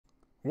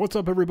What's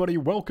up, everybody?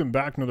 Welcome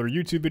back to another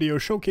YouTube video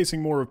showcasing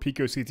more of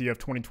PicoCTF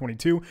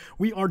 2022.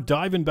 We are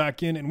diving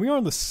back in, and we are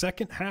on the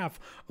second half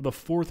of the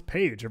fourth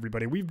page,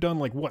 everybody. We've done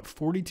like, what,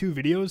 42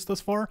 videos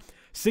thus far?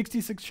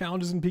 66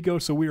 challenges in Pico,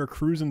 so we are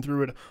cruising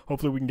through it.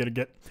 Hopefully we can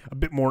get a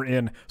bit more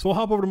in. So I'll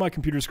hop over to my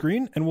computer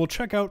screen, and we'll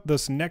check out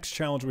this next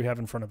challenge we have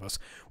in front of us.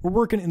 We're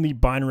working in the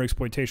binary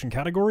exploitation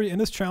category,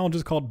 and this challenge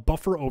is called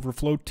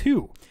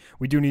buffer-overflow2.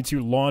 We do need to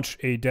launch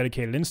a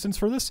dedicated instance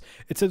for this.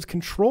 It says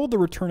control the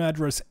return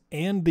address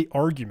and the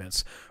arguments.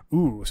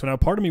 Ooh, so now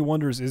part of me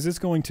wonders, is this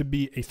going to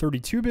be a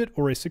 32-bit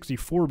or a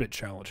 64-bit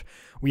challenge?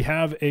 We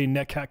have a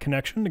netcat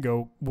connection to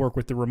go work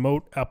with the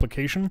remote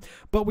application,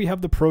 but we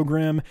have the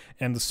program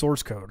and the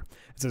source code.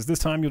 It says this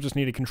time you'll just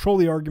need to control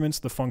the arguments,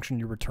 the function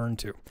you return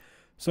to.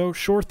 So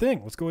sure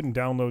thing, let's go ahead and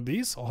download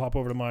these. I'll hop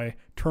over to my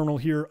terminal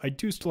here. I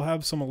do still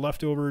have some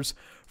leftovers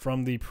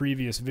from the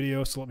previous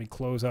video, so let me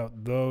close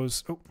out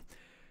those. Oh,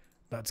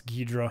 that's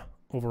Ghidra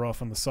over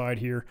off on the side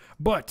here.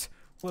 But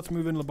let's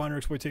move into the binary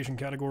exploitation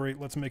category.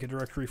 Let's make a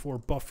directory for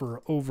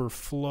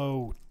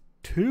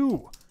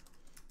buffer-overflow2.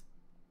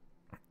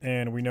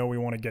 And we know we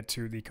want to get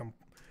to the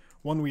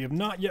one we have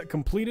not yet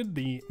completed,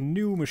 the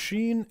new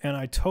machine, and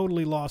I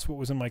totally lost what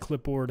was in my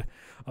clipboard.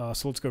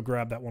 So let's go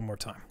grab that one more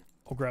time.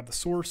 I'll grab the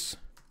source,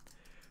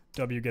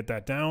 W, get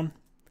that down.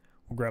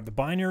 We'll grab the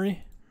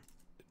binary,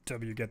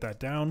 W, get that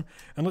down.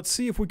 And let's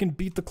see if we can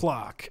beat the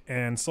clock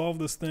and solve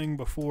this thing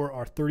before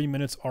our 30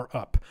 minutes are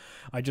up.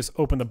 I just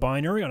opened the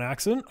binary on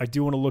accident. I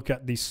do want to look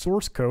at the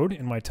source code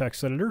in my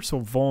text editor,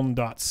 so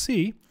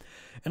vuln.c.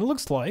 And it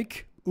looks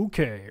like,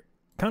 okay,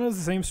 kind of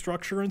the same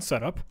structure and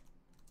setup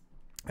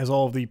as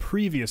all of the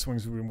previous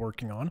things we've been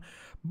working on,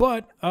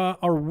 but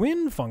our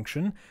win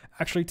function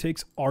actually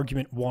takes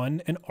argument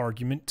 1 and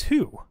argument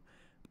 2.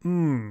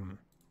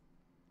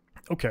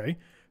 Okay,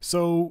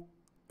 so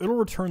it'll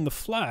return the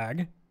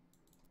flag.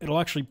 It'll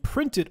actually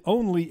print it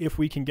only if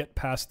we can get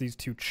past these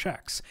two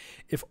checks.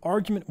 If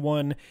argument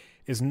 1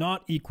 is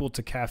not equal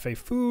to cafe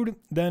food,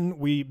 then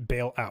we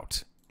bail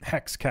out.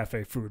 Hex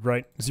cafe food,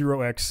 right?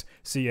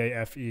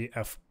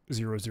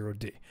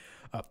 0xCAFEF00D.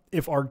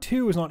 If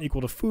arg2 is not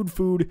equal to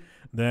food,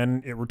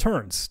 then it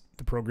returns.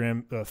 The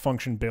program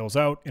function bails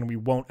out, and we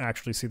won't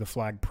actually see the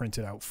flag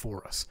printed out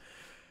for us.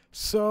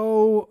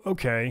 So,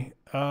 okay,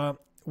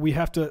 we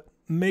have to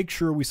make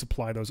sure we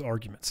supply those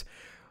arguments.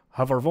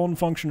 Have our vuln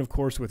function, of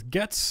course, with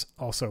gets,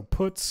 also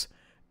puts,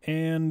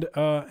 and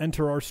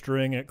enter our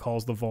string, and it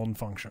calls the vuln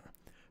function.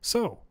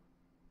 So,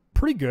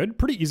 pretty good,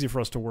 pretty easy for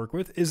us to work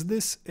with. Is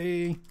this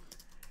a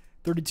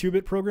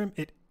 32-bit program?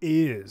 It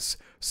is.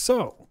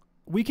 So,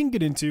 we can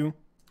get into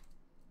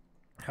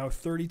how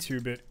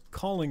 32-bit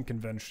calling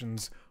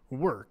conventions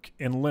work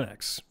in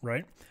Linux,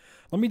 right?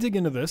 Let me dig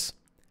into this.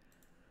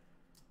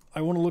 I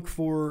want to look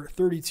for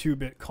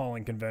 32-bit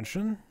calling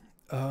convention.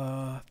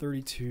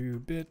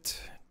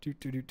 32-bit,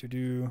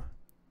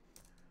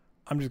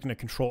 I'm just going to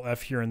control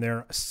F here and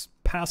there.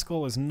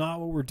 Pascal is not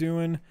what we're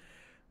doing.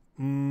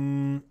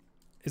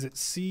 Is it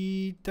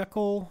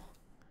cdecl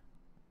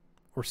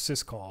or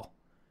syscall?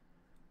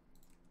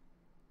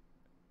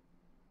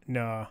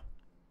 Nah.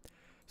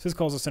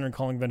 Syscall is a standard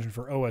calling convention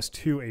for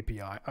OS2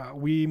 API.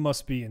 We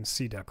must be in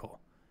cdecl.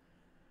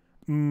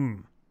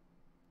 Let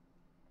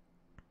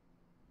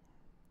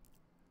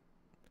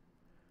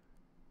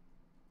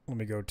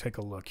me go take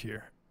a look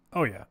here.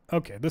 Oh yeah,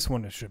 okay, this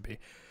one it should be.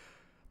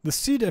 The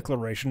C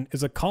declaration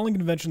is a calling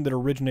convention that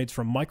originates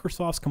from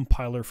Microsoft's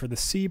compiler for the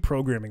C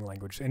programming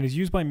language and is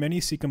used by many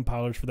C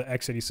compilers for the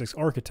x86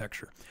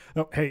 architecture.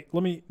 Oh, hey,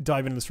 let me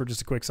dive into this for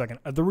just a quick second.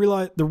 The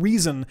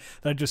reason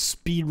that I just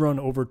speed run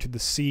over to the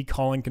C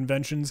calling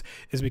conventions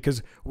is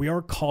because we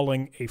are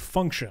calling a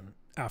function.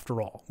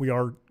 After all, we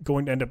are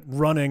going to end up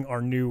running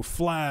our new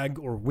flag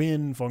or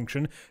win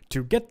function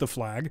to get the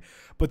flag,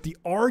 but the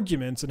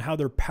arguments and how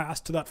they're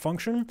passed to that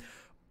function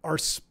are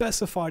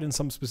specified in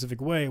some specific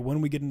way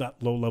when we get in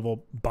that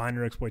low-level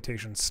binary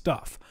exploitation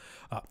stuff.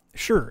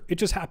 Sure, it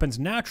just happens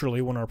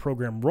naturally when our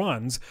program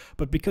runs,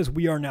 but because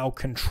we are now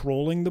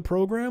controlling the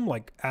program,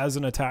 like as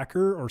an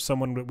attacker or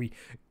someone that we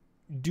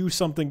do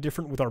something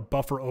different with our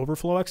buffer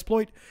overflow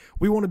exploit,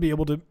 we want to be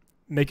able to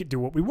make it do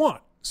what we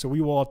want. So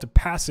we will have to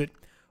pass it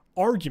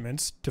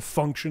arguments to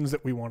functions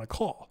that we want to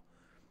call.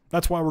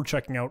 That's why we're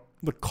checking out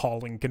the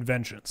calling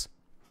conventions.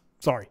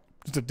 Sorry,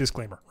 just a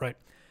disclaimer, right?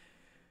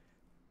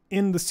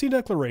 In the C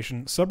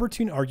declaration,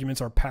 subroutine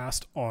arguments are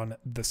passed on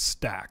the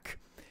stack.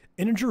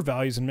 Integer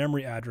values and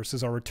memory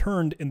addresses are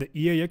returned in the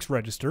EAX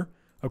register.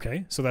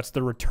 Okay, so that's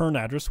the return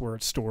address where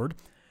it's stored.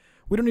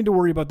 We don't need to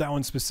worry about that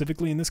one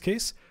specifically in this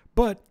case,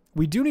 but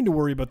we do need to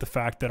worry about the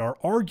fact that our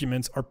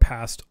arguments are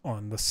passed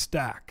on the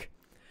stack.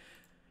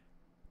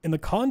 In the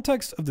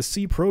context of the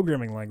C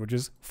programming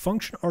languages,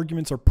 function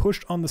arguments are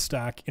pushed on the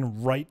stack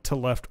in right to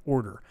left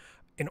order.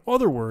 In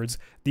other words,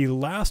 the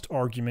last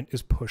argument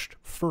is pushed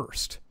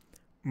first.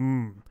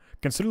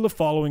 Consider the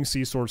following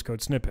C source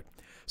code snippet.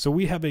 So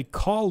we have a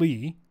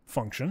callee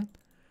function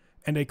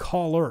and a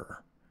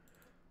caller.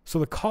 So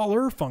the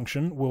caller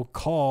function will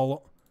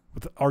call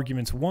with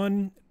arguments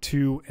 1,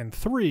 2, and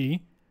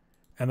 3,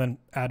 and then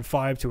add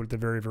 5 to it at the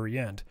very, very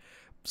end.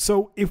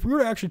 So if we were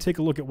to actually take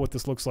a look at what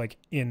this looks like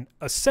in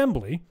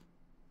assembly,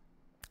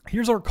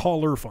 here's our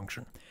caller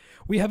function.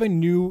 We have a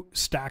new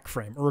stack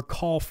frame or a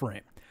call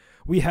frame.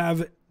 We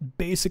have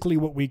basically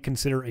what we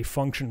consider a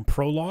function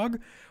prologue,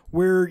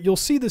 where you'll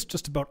see this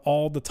just about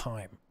all the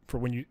time for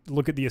when you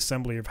look at the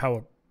assembly of how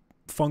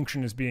a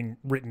function is being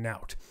written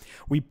out.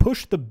 We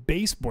push the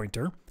base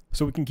pointer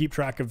so we can keep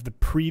track of the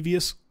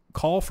previous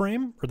call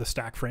frame or the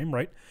stack frame,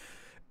 right?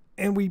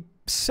 And we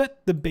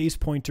set the base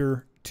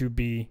pointer to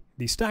be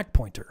the stack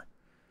pointer.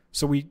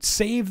 So we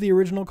save the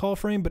original call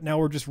frame, but now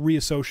we're just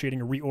reassociating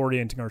or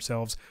reorienting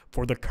ourselves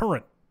for the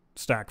current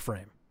stack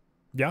frame.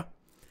 Yeah?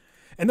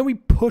 And then we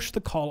push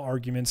the call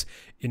arguments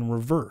in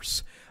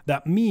reverse.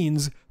 That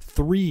means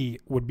 3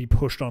 would be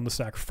pushed on the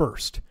stack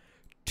first,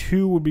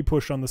 2 would be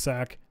pushed on the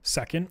stack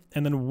second,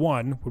 and then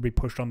 1 would be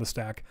pushed on the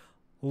stack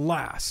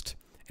last.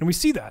 And we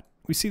see that.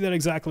 We see that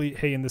exactly,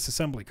 hey, in this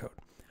assembly code.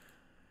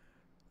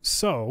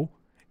 So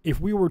if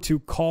we were to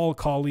call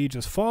callee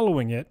just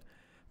following it,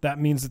 that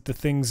means that the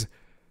things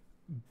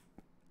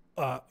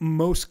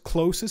most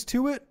closest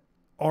to it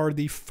are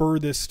the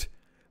furthest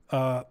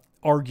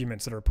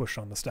arguments that are pushed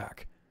on the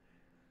stack.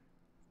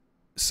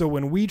 So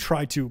when we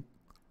try to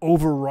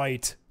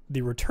overwrite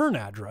the return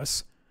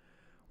address,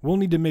 we'll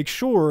need to make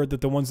sure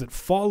that the ones that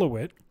follow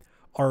it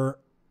are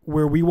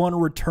where we want to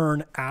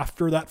return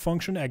after that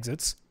function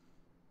exits,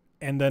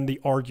 and then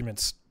the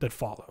arguments that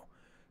follow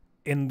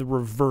in the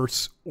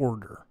reverse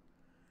order.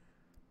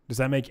 Does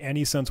that make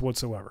any sense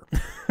whatsoever?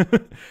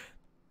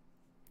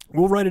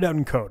 We'll write it out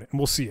in code and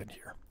we'll see it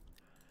here.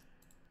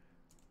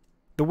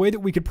 The way that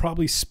we could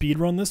probably speed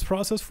run this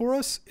process for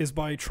us is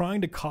by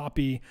trying to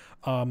copy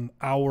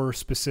our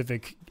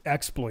specific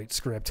exploit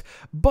script.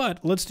 But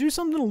let's do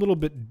something a little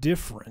bit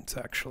different,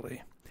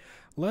 actually.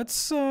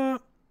 Let's,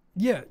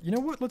 yeah, you know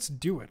what? Let's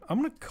do it. I'm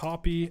going to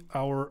copy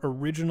our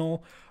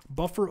original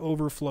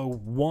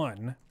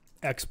buffer-overflow2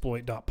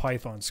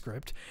 exploit.python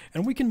script,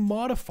 and we can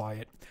modify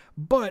it.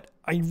 But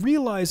I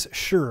realize,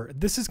 sure,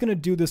 this is going to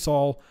do this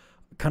all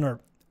kind of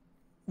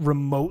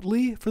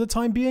remotely for the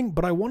time being,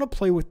 but I want to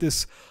play with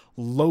this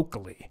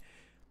locally.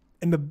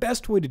 And the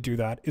best way to do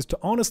that is to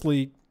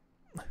honestly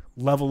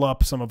level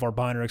up some of our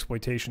binary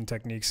exploitation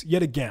techniques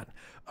yet again.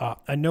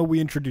 I know we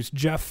introduced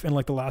Jeff in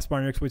like the last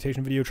binary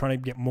exploitation video, trying to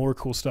get more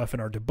cool stuff in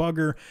our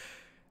debugger.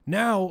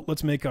 Now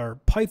let's make our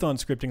Python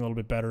scripting a little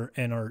bit better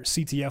and our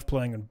CTF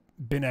playing and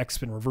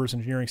binexp and reverse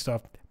engineering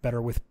stuff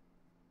better with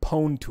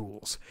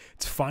Pwntools.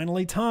 It's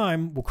finally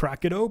time. We'll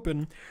crack it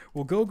open.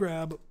 We'll go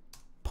grab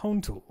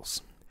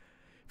Pwntools.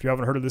 If you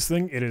haven't heard of this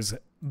thing, it is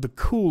the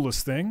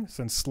coolest thing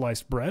since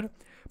sliced bread.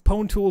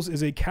 Pwntools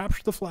is a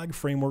capture the flag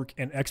framework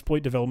and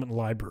exploit development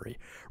library.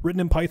 Written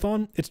in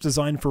Python, it's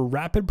designed for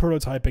rapid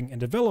prototyping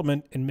and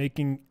development and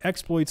making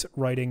exploits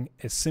writing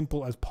as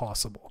simple as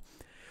possible.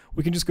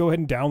 We can just go ahead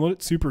and download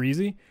it, super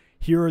easy.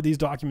 Here are these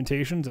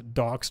documentations at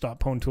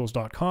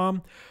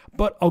docs.pwntools.com,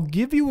 but I'll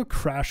give you a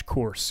crash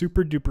course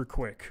super duper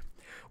quick.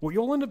 What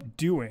you'll end up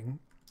doing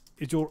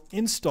is you'll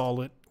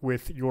install it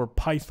with your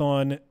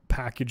Python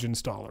package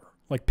installer,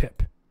 like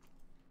pip.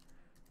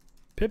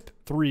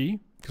 Pip3,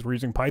 because we're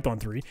using Python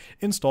 3,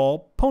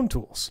 install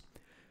Pwntools.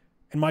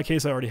 In my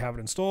case, I already have it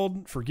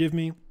installed, forgive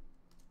me.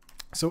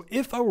 So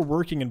if I were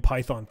working in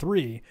Python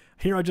 3,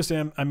 here I just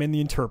am, I'm in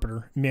the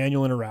interpreter,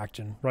 manual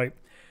interaction, right?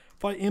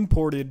 If I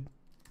imported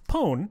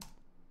Pwn,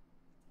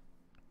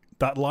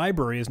 that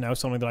library is now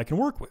something that I can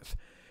work with.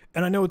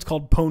 And I know it's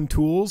called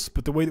Pwntools,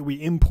 but the way that we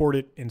import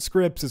it in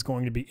scripts is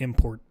going to be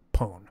import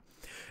Pwn.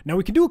 Now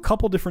we can do a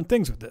couple different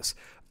things with this.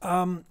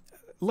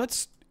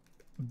 Let's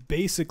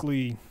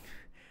basically,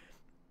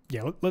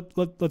 yeah,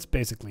 let's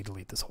basically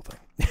delete this whole thing.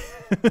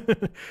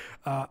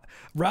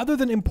 Rather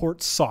than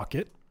import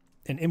socket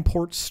and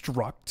import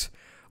struct,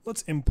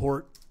 let's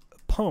import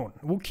Pwn.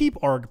 We'll keep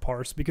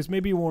argparse because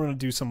maybe we want to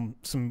do some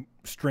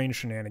strange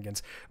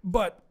shenanigans.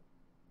 But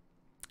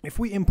if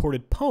we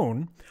imported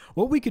Pwn,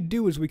 what we could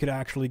do is we could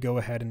actually go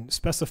ahead and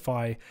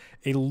specify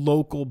a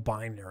local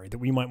binary that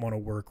we might want to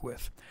work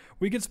with.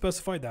 We could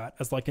specify that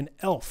as like an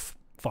elf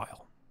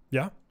file.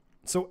 Yeah?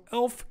 So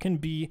elf can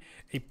be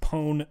a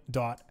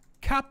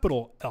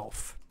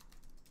pwn.capital-elf,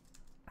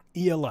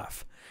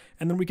 ELF.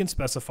 And then we can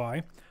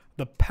specify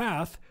the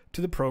path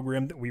to the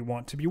program that we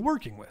want to be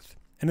working with.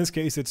 In this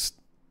case, it's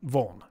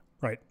vuln,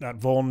 right? That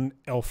vuln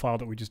elf file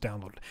that we just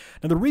downloaded.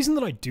 Now, the reason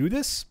that I do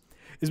this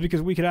is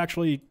because we could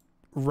actually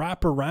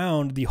wrap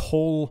around the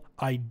whole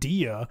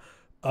idea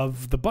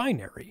of the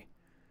binary.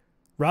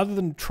 Rather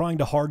than trying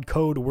to hard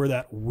code where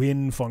that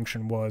win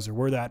function was or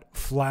where that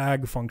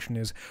flag function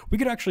is, we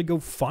could actually go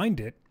find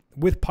it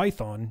with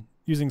Python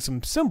using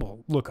some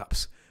symbol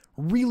lookups.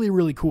 Really,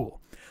 really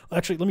cool.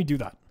 Actually, let me do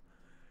that.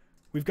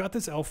 We've got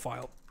this elf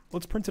file.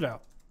 Let's print it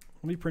out.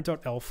 Let me print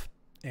out elf,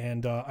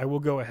 and I will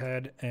go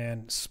ahead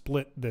and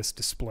split this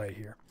display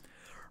here.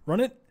 Run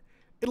it.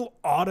 It'll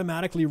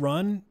automatically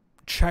run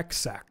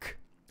checksec,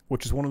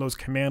 which is one of those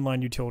command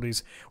line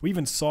utilities. We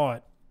even saw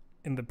it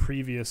in the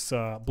previous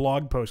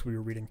blog post we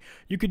were reading.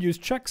 You could use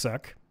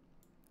checksec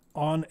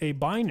on a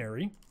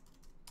binary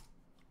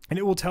And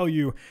it will tell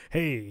you,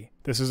 hey,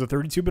 this is a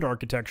 32-bit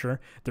architecture.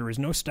 There is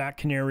no stack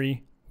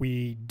canary.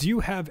 We do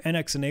have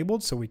NX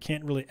enabled, so we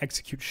can't really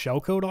execute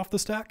shellcode off the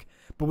stack,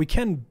 but we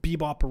can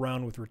bebop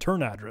around with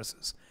return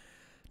addresses.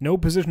 No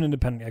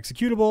position-independent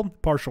executable,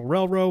 partial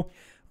rel-row,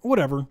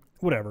 whatever.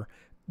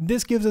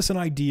 This gives us an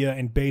idea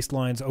and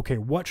baselines, okay,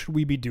 what should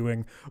we be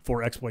doing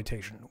for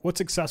exploitation?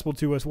 What's accessible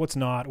to us, what's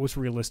not, what's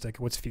realistic,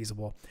 what's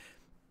feasible.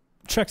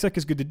 Checksec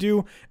is good to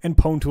do, and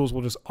Pwntools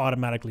will just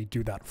automatically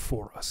do that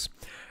for us.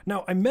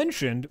 Now, I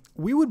mentioned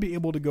we would be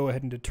able to go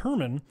ahead and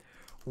determine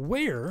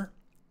where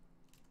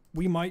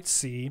we might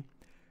see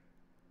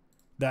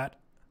that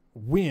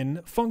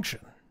win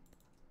function.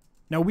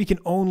 Now, we can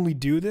only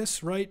do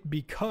this, right,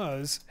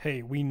 because,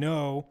 hey, we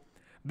know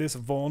this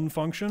vuln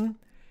function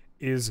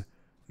is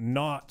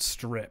not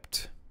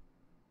stripped.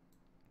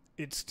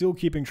 It's still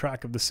keeping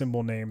track of the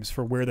symbol names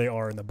for where they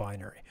are in the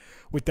binary.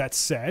 With that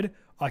said,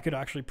 I could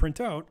actually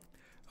print out,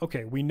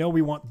 okay, we know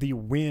we want the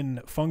win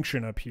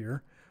function up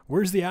here.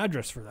 Where's the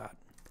address for that?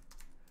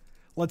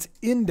 Let's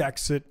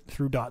index it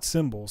through dot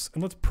symbols,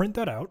 and let's print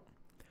that out.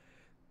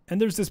 And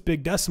there's this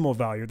big decimal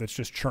value that's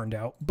just churned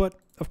out. But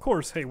of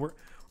course, hey, we're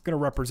going to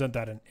represent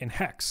that in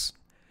hex.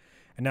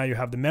 And now you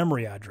have the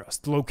memory address,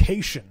 the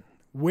location.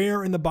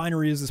 Where in the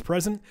binary is this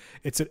present?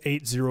 It's at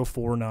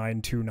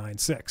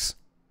 8049296.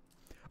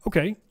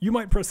 Okay, you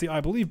might press the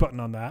I believe button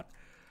on that.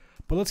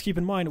 But let's keep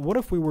in mind, what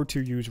if we were to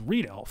use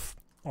readelf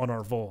on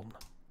our vuln?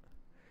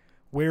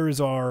 Where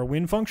is our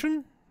win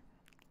function?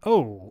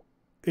 Oh,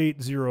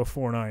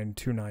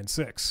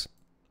 8049296.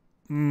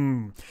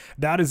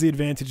 That is the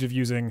advantage of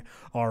using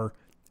our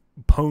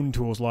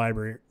Pwntools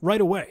library right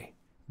away,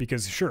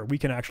 because sure, we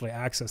can actually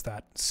access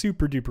that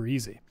super duper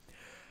easy.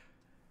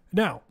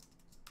 Now,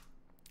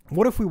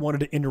 what if we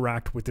wanted to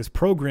interact with this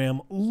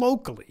program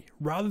locally,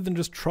 rather than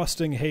just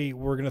trusting, hey,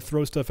 we're going to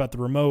throw stuff at the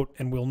remote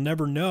and we'll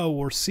never know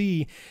or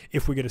see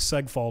if we get a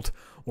seg fault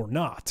or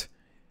not?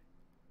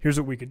 Here's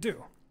what we could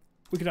do.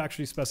 We could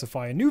actually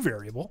specify a new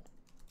variable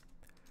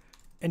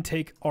and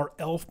take our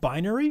elf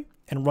binary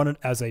and run it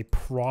as a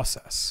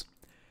process.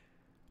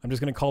 I'm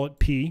just going to call it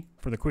P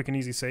for the quick and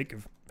easy sake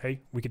of,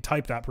 hey, we could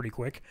type that pretty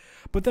quick.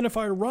 But then if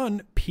I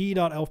run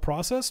p.elf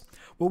process,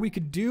 what we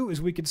could do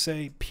is we could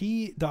say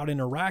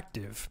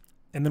p.interactive,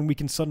 and then we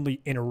can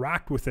suddenly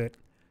interact with it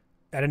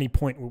at any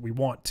point we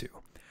want to.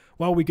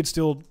 While we could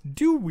still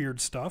do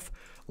weird stuff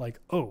like,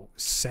 oh,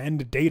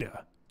 send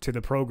data to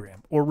the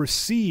program or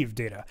receive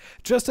data,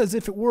 just as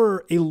if it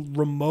were a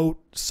remote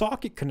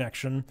socket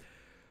connection,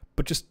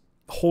 but just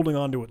holding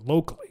on to it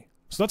locally.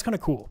 So that's kind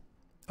of cool.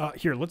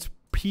 Here, let's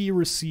p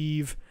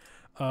receive.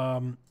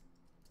 In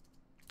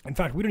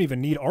fact, we don't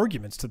even need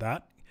arguments to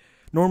that.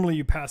 Normally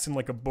you pass in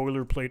like a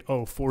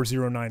boilerplate,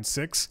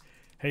 4096.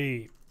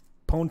 Hey,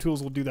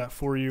 Pwntools will do that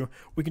for you.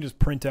 We can just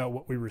print out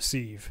what we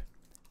receive.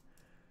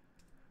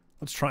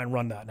 Let's try and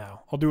run that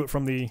now. I'll do it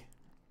from the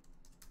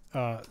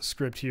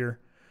script here.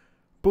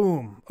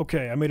 Boom.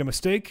 Okay, I made a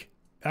mistake.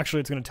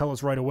 Actually, it's going to tell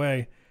us right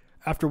away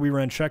after we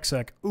ran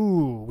checksec.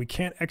 Ooh, we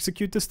can't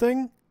execute this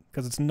thing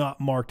because it's not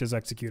marked as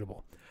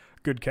executable.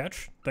 Good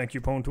catch. Thank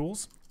you,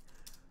 Pwntools.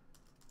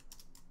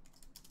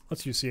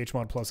 Let's use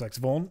chmod plus x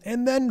vuln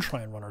and then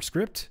try and run our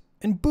script.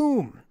 And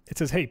boom, it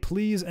says, hey,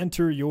 please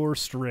enter your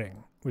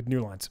string with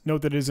new lines.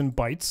 Note that it is in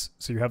bytes,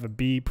 so you have a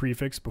B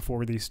prefix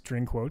before these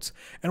string quotes,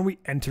 and we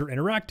enter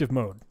interactive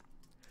mode.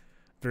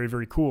 Very,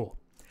 very cool.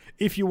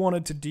 If you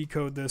wanted to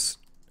decode this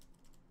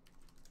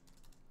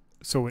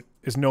so it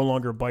is no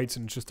longer bytes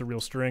and it's just a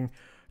real string,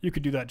 you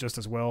could do that just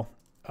as well.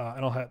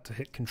 And I'll have to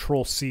hit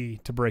Control-C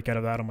to break out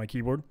of that on my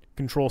keyboard.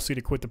 Control-C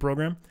to quit the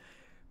program.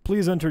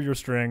 Please enter your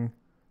string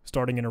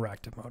starting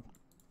interactive mode.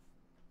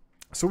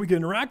 So we can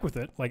interact with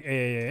it like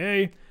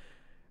AAAA,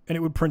 and it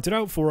would print it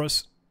out for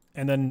us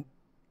and then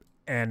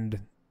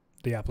end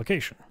the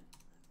application.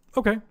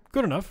 Okay,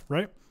 good enough,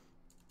 right?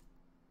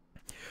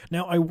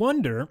 Now I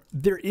wonder,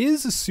 there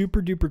is a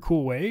super duper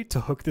cool way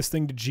to hook this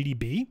thing to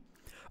GDB.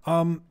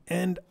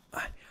 And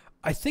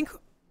I think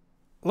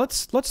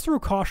let's throw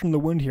caution in the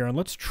wind here and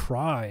let's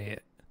try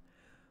it.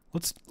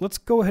 Let's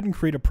go ahead and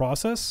create a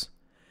process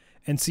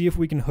and see if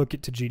we can hook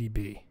it to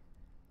GDB.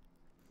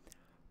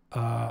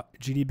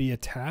 GDB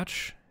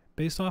attach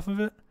based off of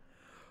it,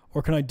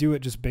 or can I do it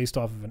just based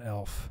off of an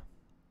elf?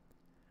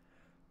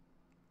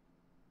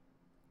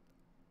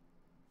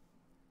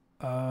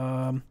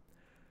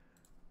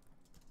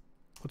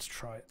 Let's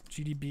try it.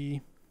 GDB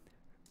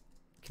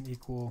can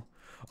equal,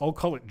 I'll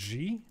call it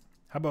G.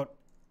 How about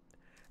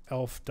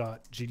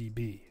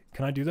elf.gdb?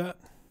 Can I do that?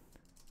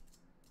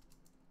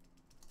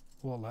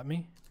 Will it let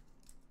me?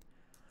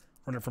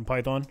 Run it from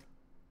Python.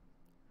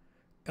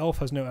 Elf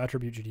has no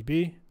attribute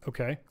GDB.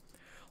 Okay.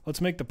 Let's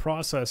make the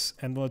process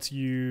and let's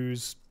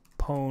use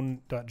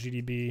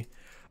pwn.gdb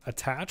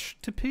attach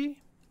to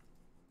P.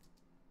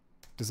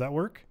 Does that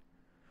work?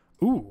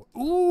 Ooh,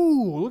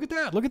 look at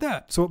that. Look at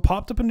that. So it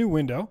popped up a new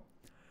window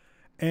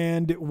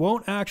and it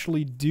won't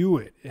actually do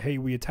it. Hey,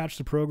 we attached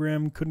the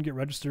program, couldn't get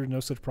registered, no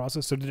such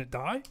process. So did it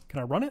die? Can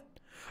I run it?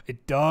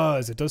 It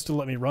does. It does still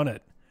let me run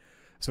it.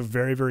 So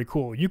very, very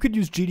cool. You could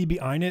use GDB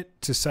init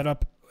to set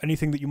up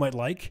anything that you might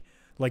like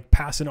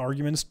pass in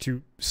arguments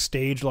to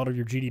stage a lot of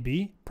your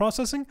GDB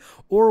processing,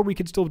 or we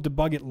could still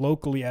debug it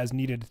locally as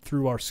needed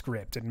through our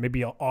script and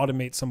maybe I'll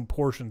automate some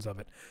portions of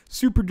it.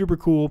 Super duper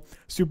cool,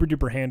 super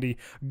duper handy.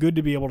 Good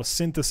to be able to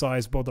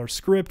synthesize both our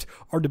script,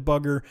 our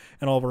debugger,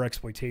 and all of our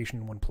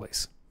exploitation in one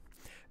place.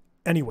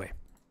 Anyway,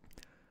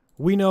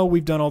 we know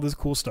we've done all this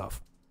cool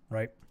stuff,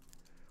 right?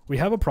 We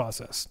have a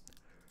process.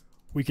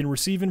 We can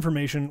receive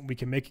information, we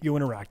can make it go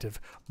interactive,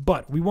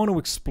 but we want to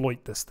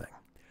exploit this thing.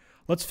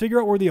 Let's figure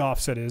out where the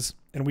offset is,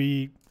 and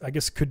we, I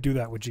guess, could do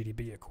that with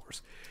GDB, of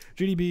course.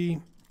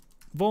 GDB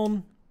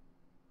vuln,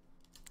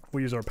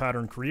 we use our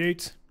pattern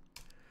create.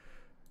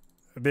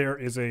 There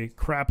is a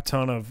crap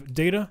ton of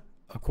data,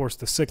 of course,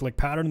 the cyclic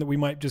pattern that we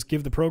might just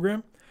give the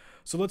program.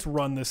 So let's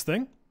run this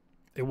thing.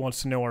 It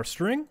wants to know our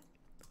string.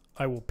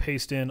 I will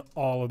paste in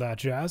all of that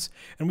jazz,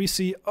 and we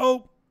see,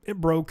 oh, it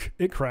broke,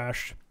 it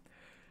crashed.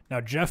 Now,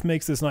 Jeff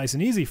makes this nice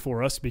and easy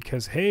for us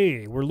because,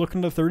 hey, we're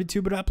looking at a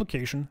 32-bit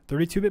application,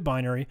 32-bit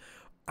binary.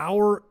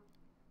 Our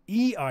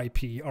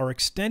EIP, our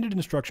extended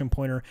instruction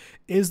pointer,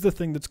 is the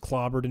thing that's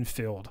clobbered and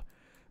filled,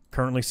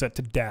 currently set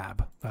to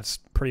dab. That's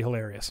pretty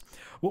hilarious.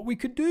 What we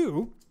could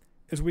do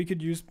is we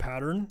could use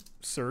pattern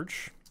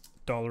search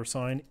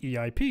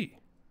 $EIP.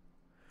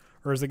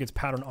 Or as I think it's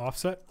pattern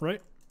offset,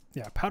 right?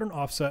 Yeah, pattern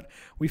offset.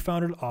 We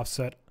found it at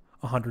offset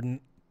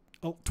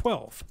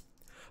 112.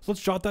 So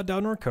let's jot that down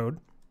in our code.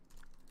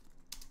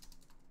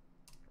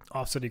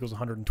 Offset equals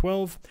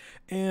 112.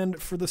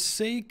 And for the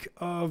sake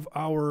of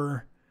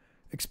our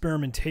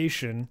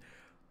experimentation,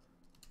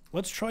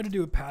 let's try to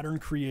do a pattern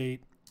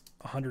create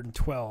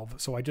 112.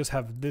 So I just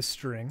have this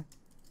string.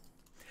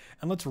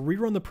 And let's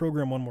rerun the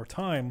program one more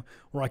time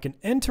where I can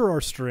enter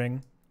our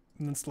string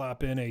and then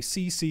slap in a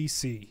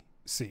CCCC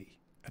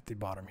at the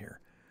bottom here.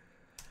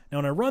 Now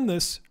when I run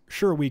this,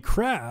 sure, we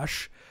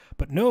crash,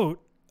 but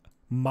note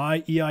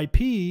my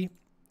EIP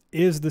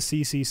is the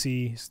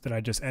CCCs that I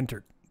just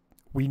entered.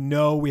 We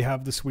know we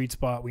have the sweet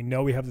spot. We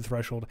know we have the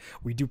threshold.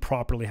 We do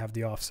properly have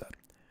the offset.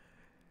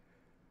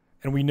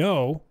 And we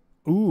know,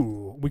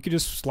 ooh, we could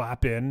just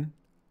slap in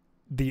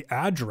the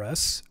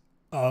address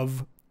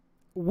of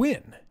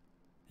win.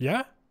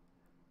 Yeah?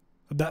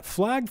 That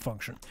flag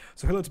function.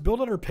 So here, let's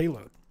build out our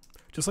payload.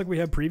 Just like we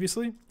had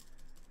previously,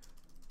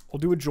 we'll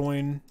do a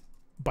join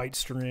byte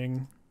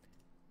string.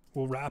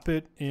 We'll wrap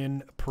it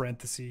in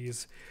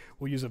parentheses.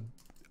 We'll use a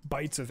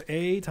bytes of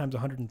A times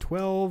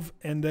 112,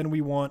 and then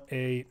we want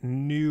a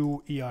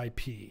new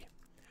EIP,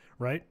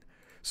 right?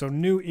 So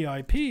new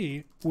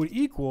EIP would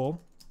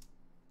equal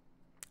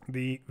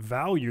the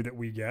value that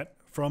we get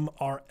from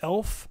our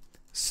elf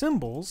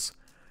symbols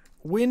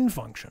win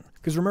function.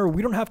 Because remember,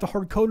 we don't have to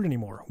hard code it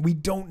anymore. We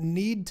don't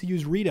need to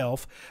use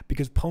readelf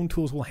because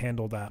Pwntools will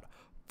handle that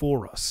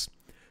for us.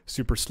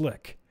 Super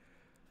slick.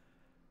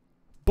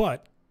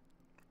 But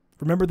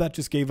remember, that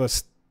just gave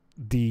us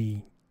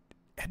the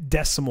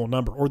decimal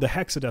number or the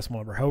hexadecimal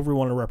number, however we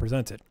want to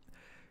represent it.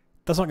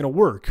 That's not going to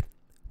work.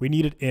 We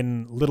need it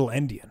in little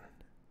endian.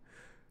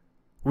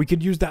 We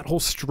could use that whole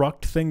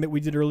struct thing that we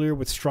did earlier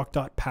with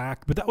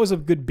struct.pack, but that was a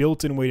good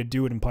built-in way to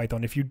do it in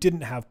Python if you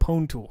didn't have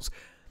Pwntools.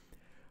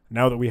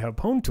 Now that we have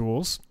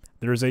Pwntools,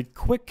 there's a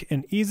quick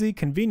and easy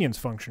convenience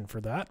function for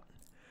that.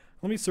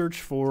 Let me search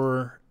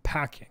for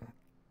packing.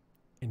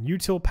 In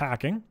util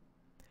packing,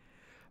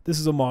 this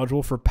is a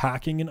module for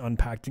packing and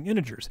unpacking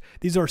integers.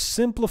 These are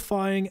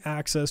simplifying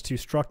access to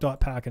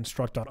struct.pack and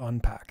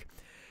struct.unpack.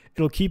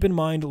 It'll keep in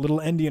mind little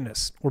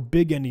endianness or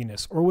big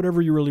endianness or whatever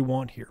you really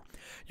want here.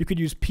 You could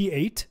use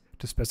P8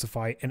 to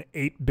specify an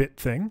 8-bit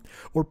thing,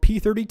 or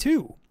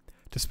P32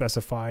 to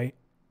specify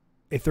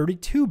a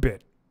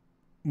 32-bit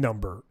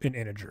number in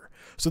integer.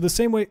 So the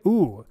same way,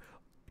 ooh,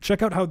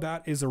 check out how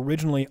that is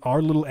originally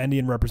our little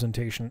endian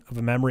representation of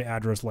a memory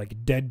address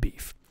like dead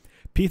beef.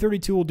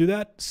 P32 will do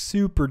that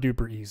super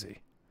duper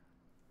easy.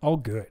 All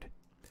good.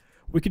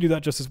 We could do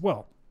that just as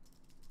well.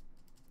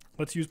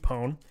 Let's use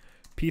pwn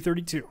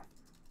P32.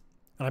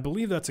 And I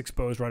believe that's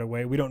exposed right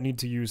away. We don't need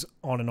to use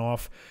on and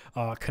off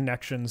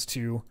connections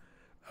to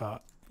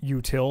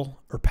util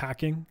or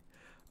packing.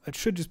 It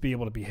should just be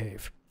able to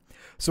behave.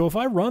 So if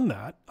I run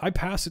that, I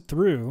pass it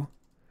through.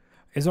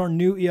 Is our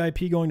new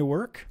EIP going to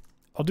work?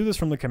 I'll do this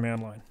from the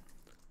command line.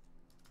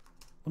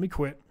 Let me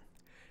quit.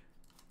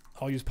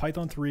 I'll use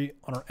Python 3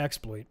 on our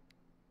exploit.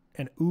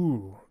 And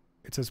ooh,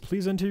 it says,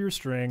 please enter your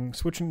string,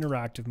 switching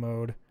interactive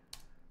mode,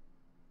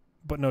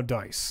 but no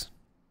dice.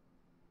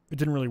 It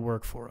didn't really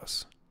work for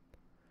us.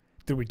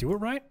 Did we do it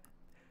right?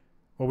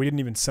 Well, we didn't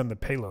even send the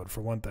payload for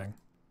one thing.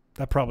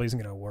 That probably isn't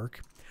going to work.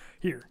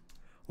 Here,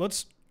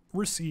 let's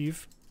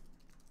receive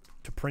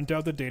to print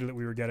out the data that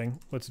we were getting.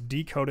 Let's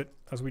decode it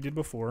as we did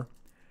before.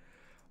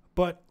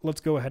 But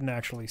let's go ahead and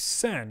actually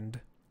send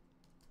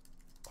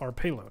our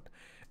payload.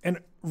 And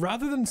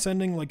rather than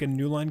sending like a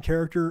new line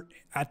character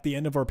at the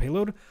end of our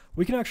payload,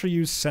 we can actually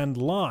use send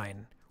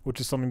line, which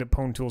is something that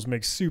Pwntools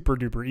makes super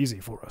duper easy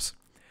for us.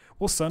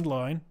 We'll send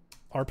line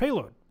our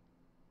payload.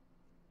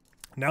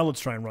 Now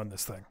let's try and run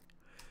this thing.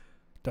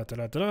 Da da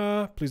da da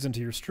da. Please enter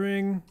your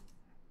string.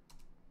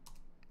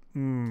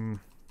 Where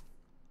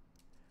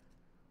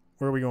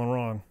are we going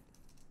wrong?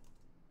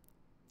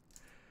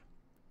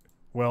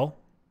 Well,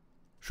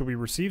 should we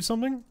receive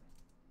something?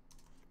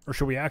 Or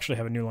should we actually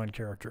have a new line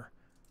character?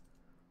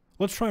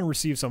 Let's try and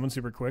receive someone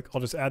super quick.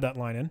 I'll just add that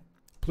line in.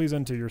 Please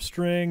enter your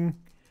string.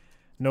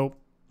 Nope,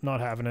 not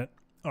having it.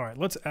 All right,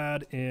 let's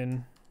add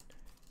in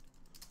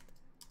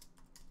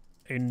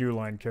a new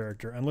line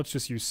character, and let's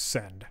just use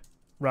send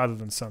rather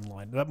than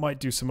sendLine. That might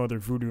do some other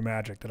voodoo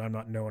magic that I'm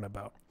not knowing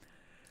about.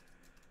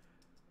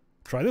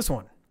 Try this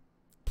one.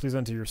 Please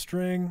enter your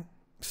string.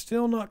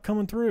 Still not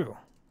coming through.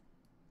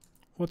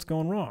 What's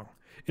going wrong?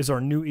 Is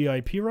our new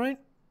EIP right?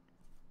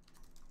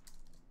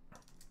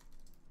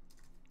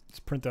 Let's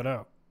print that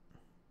out.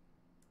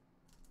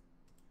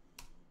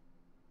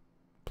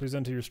 Please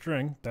enter your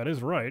string. That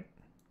is right.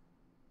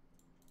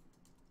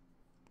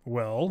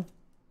 Well,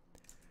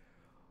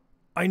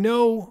 I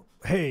know,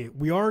 hey,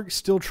 we are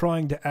still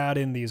trying to add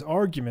in these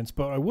arguments,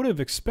 but I would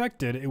have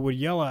expected it would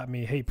yell at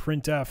me, hey,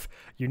 printf,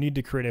 you need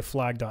to create a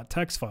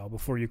flag.txt file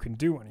before you can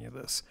do any of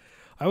this.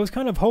 I was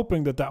kind of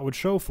hoping that that would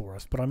show for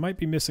us, but I might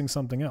be missing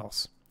something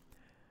else.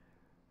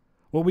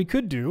 What we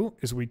could do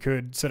is we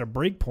could set a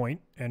breakpoint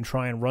and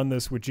try and run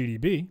this with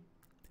GDB.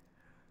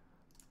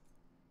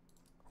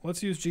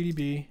 Let's use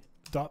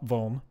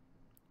gdb.vuln.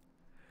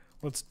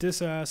 Let's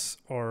disass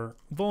our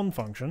vuln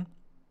function.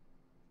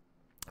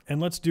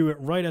 And let's do it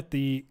right at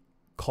the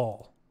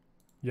call.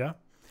 Yeah?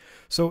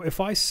 So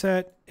if I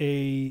set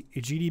a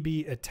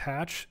GDB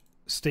attach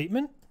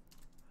statement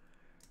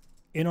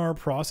in our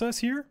process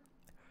here,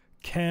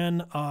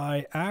 can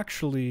I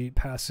actually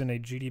pass in a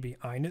GDB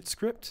init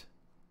script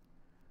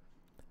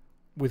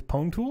with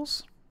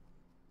Pwntools?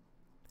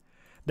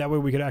 That way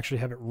we could actually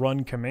have it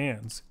run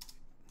commands.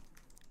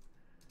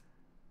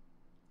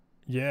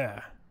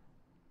 Yeah.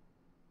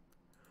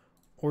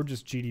 Or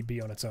just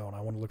GDB on its own.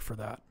 I want to look for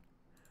that.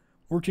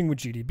 Working with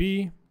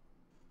GDB.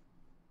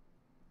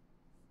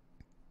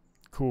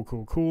 Cool,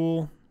 cool,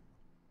 cool.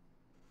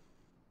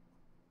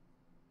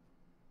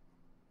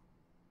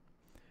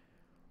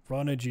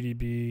 Run a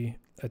GDB,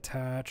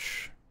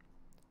 attach.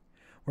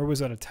 Where was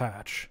that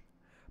attach?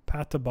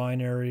 Path to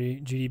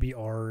binary, GDB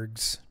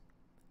args.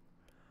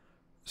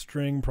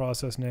 String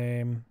process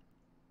name.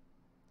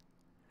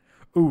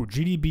 Ooh,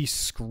 GDB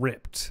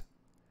script.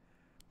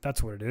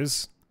 That's what it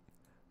is.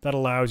 That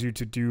allows you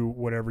to do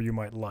whatever you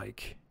might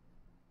like.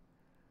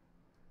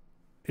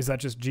 Is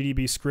that just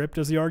GDB script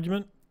as the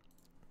argument?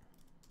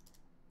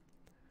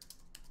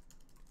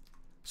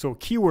 So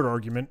keyword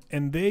argument,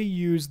 and they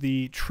use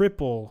the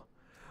triple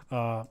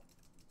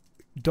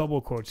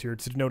double quotes here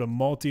to denote a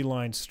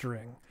multi-line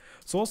string.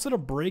 So I'll set a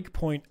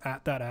breakpoint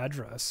at that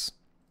address,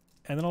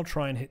 and then I'll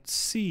try and hit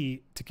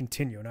C to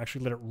continue and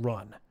actually let it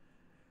run.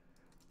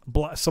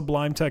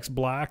 Sublime Text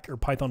Black or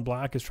Python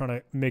Black is trying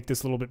to make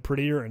this a little bit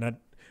prettier, and that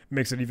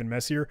makes it even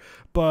messier.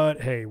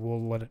 But hey,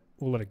 we'll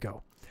let it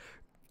go.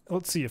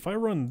 Let's see if I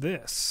run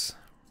this.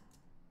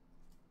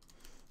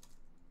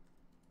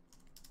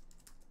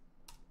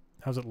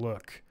 How's it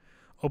look?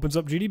 Opens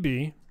up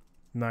GDB.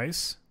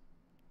 Nice.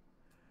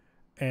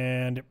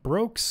 And it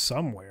broke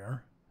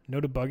somewhere.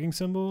 No debugging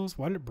symbols.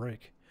 Why did it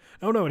break?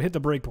 Oh no, it hit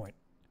the breakpoint.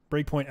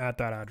 Breakpoint at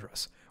that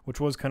address, which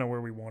was kind of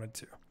where we wanted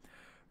to.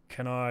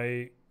 Can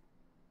I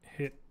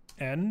hit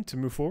N to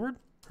move forward?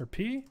 Or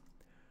P?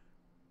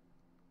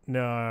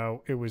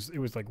 No, it was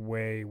like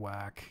way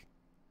whack.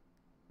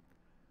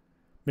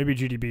 Maybe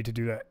GDB to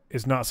do that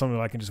is not something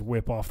that I can just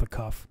whip off the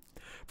cuff.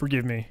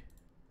 Forgive me.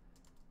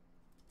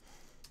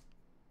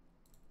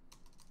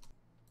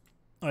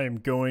 I am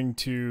going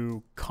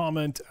to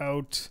comment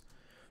out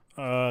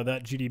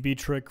that GDB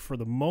trick for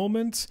the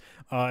moment,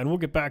 and we'll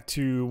get back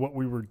to what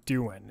we were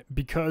doing.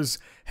 Because,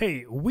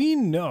 hey, we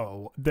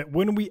know that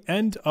when we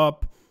end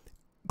up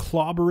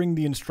clobbering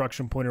the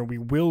instruction pointer, we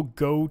will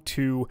go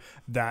to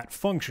that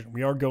function.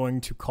 We are going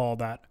to call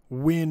that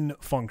win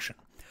function.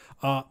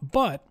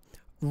 But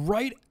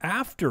right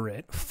after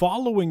it,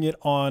 following it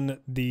on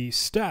the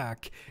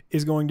stack,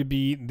 is going to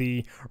be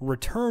the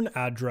return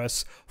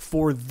address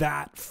for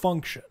that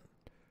function,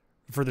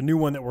 for the new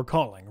one that we're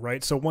calling,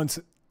 right? So once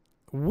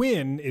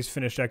win is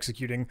finished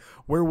executing,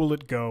 where will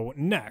it go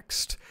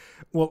next?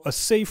 Well, a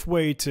safe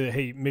way to,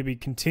 hey, maybe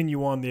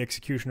continue on the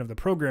execution of the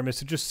program is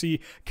to just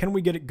see, can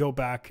we get it to go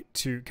back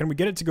to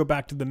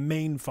the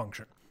main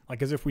function,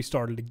 like as if we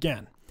started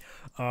again.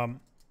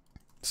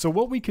 So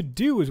what we could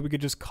do is we could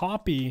just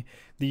copy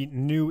the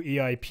new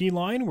EIP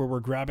line where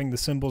we're grabbing the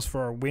symbols for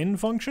our win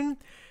function.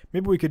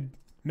 Maybe we could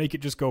make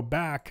it just go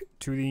back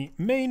to the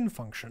main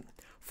function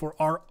for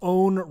our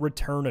own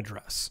return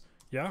address.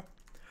 Yeah.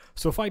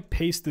 So if I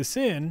paste this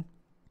in,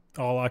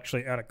 I'll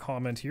actually add a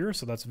comment here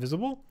so that's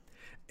visible.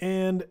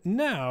 And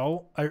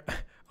now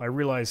I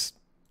realize,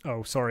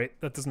 oh, sorry,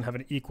 that doesn't have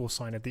an equal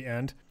sign at the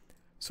end.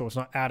 So it's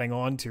not adding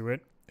on to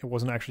it. It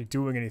wasn't actually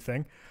doing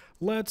anything.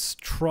 Let's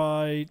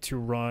try to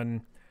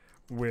run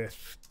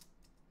with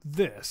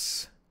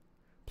this.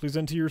 Please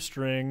enter your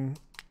string.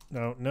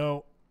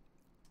 No.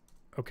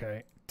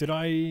 Okay.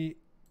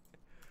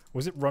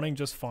 Was it running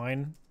just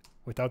fine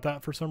without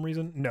that for some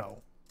reason?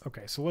 No.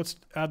 Okay, so let's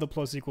add the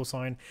plus equal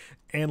sign,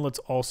 and let's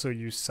also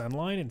use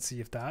sendLine and see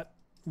if that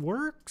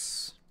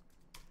works.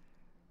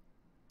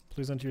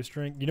 Please enter your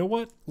string. You know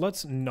what?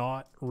 Let's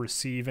not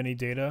receive any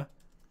data,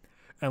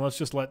 and let's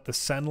just let the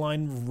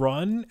sendLine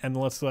run, and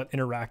let's let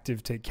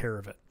interactive take care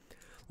of it.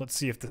 Let's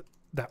see if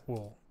that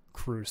will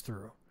cruise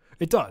through.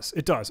 It does.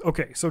 It does.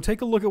 Okay, so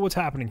take a look at what's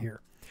happening here.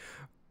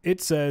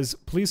 It says,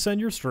 please send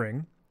your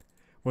string.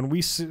 When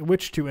we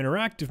switch to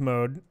interactive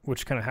mode,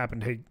 which kind of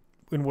happened, hey,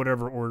 in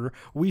whatever order,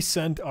 we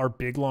sent our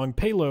big long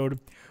payload,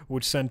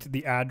 which sent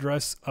the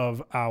address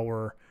of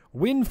our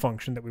win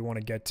function that we want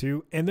to get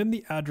to, and then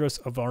the address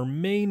of our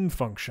main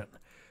function,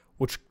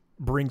 which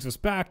brings us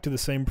back to the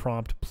same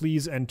prompt,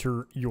 please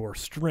enter your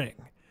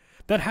string.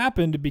 That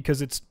happened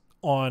because it's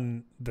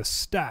on the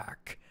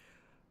stack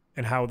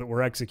and how that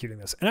we're executing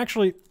this. And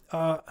actually,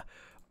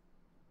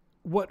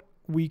 what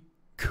we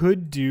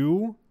could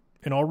do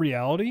in all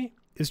reality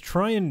is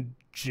try and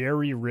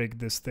jerry-rig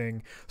this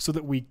thing so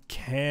that we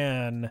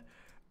can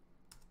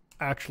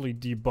actually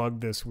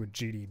debug this with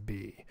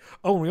GDB.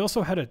 Oh, and we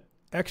also had an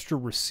extra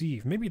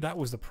receive. Maybe that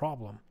was the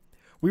problem.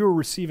 We were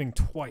receiving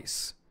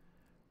twice.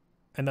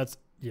 And that's,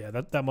 yeah,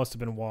 that must have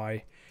been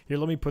why. Here,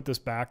 let me put this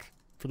back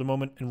for the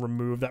moment and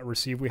remove that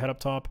receive we had up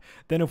top.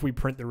 Then if we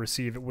print the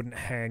receive, it wouldn't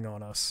hang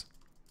on us.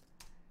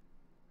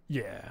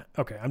 Yeah,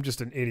 okay, I'm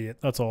just an idiot.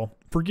 That's all.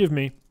 Forgive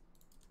me.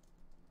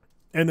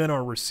 And then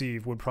our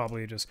receive would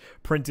probably just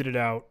printed it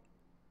out.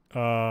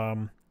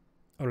 Oh,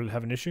 did it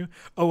have an issue?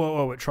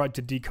 Oh, it tried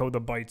to decode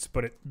the bytes,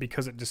 but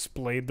because it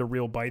displayed the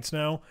real bytes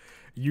now,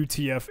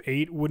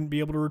 UTF-8 wouldn't be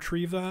able to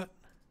retrieve that.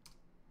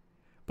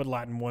 But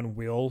Latin 1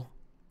 will.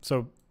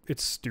 So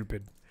it's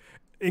stupid.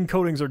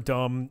 Encodings are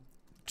dumb.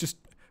 Just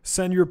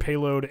send your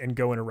payload and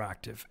go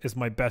interactive is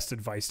my best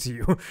advice to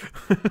you.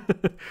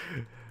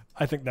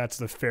 I think that's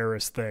the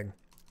fairest thing.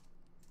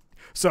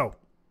 So,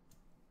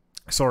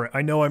 sorry,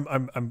 I know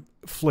I'm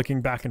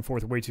flicking back and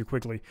forth way too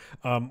quickly.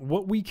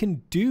 What we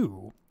can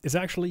do is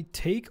actually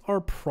take our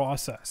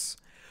process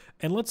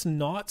and let's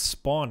not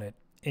spawn it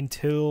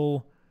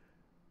until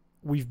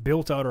we've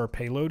built out our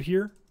payload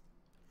here.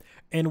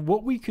 And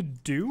what we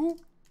could do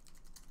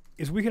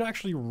is we could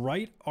actually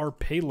write our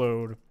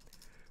payload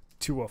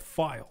to a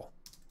file.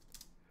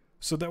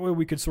 So that way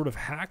we could sort of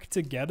hack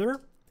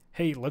together,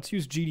 hey, let's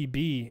use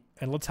GDB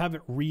and let's have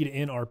it read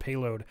in our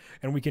payload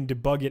and we can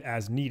debug it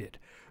as needed.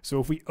 So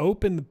if we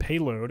open the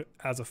payload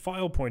as a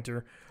file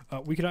pointer,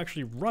 we could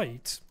actually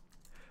write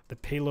the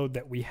payload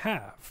that we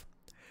have.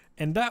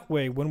 And that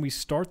way, when we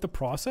start the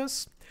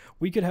process,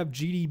 we could have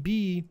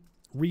GDB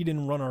read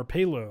and run our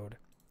payload.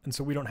 And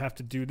so we don't have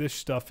to do this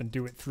stuff and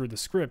do it through the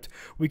script.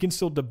 We can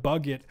still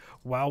debug it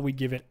while we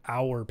give it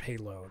our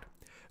payload.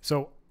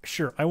 So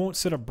sure, I won't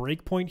set a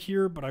breakpoint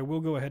here, but I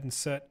will go ahead and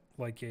set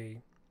like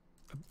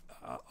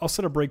I'll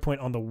set a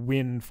breakpoint on the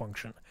win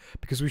function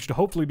because we should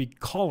hopefully be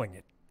calling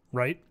it,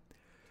 right?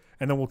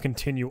 And then we'll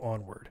continue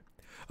onward.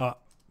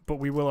 But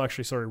we will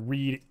actually,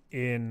 read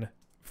in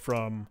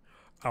from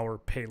our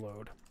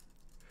payload.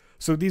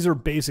 So these are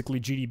basically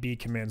GDB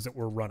commands that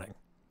we're running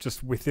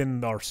just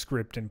within our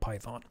script in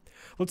Python.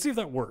 Let's see if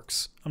that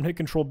works. I'm gonna hit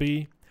Control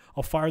B.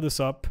 I'll fire this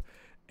up.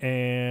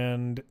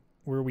 And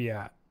where are we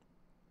at?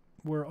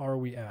 Where are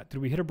we at? Did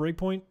we hit a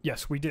breakpoint?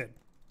 Yes, we did.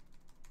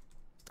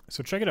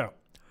 So check it out.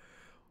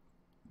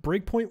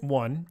 Breakpoint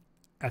 1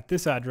 at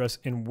this address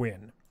in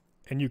win.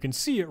 And you can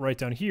see it right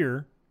down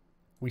here.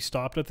 We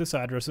stopped at this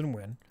address in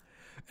win.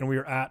 And we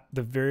are at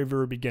the very,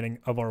 very beginning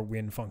of our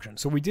win function.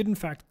 So we did, in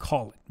fact,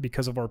 call it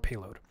because of our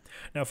payload.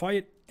 Now, if I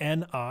hit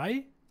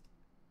NI,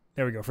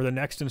 there we go, for the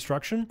next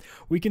instruction,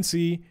 we can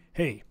see,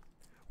 hey,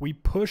 we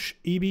push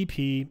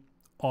EBP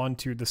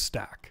onto the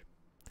stack.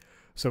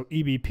 So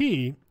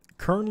EBP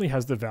currently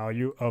has the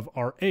value of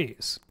our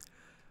A's.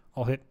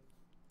 I'll hit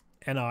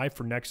NI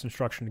for next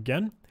instruction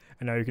again.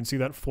 And now you can see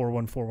that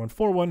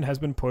 414141 has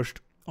been pushed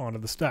onto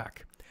the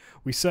stack.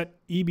 We set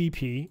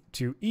EBP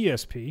to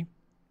ESP.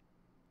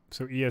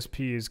 So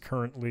ESP is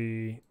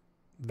currently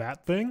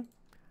that thing.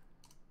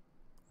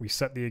 We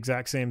set the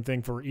exact same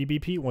thing for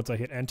EBP once I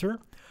hit enter.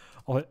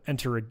 I'll hit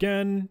enter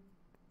again.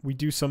 We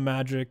do some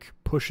magic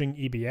pushing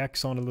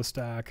EBX onto the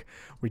stack.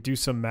 We do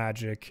some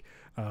magic.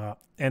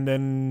 And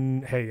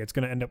then, hey, it's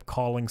going to end up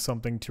calling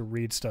something to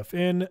read stuff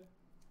in.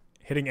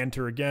 Hitting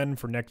enter again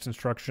for next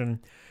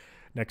instruction.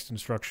 Next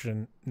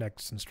instruction,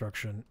 next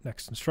instruction,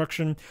 next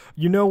instruction.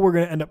 You know we're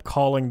going to end up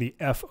calling the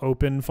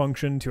fopen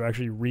function to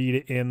actually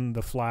read in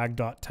the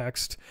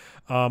flag.txt.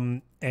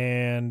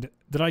 And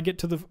did I get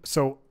to the...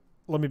 So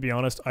let me be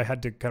honest, I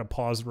had to kind of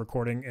pause the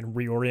recording and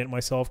reorient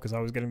myself because I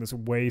was getting this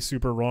way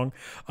super wrong.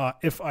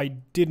 If I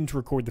didn't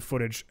record the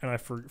footage, and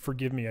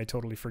forgive me, I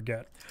totally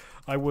forget.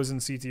 I was in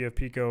CTF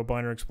Pico,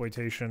 binary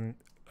exploitation,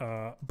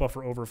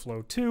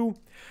 buffer-overflow2,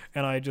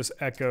 and I just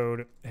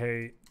echoed,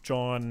 hey,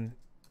 John...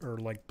 or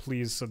like,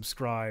 please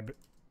subscribe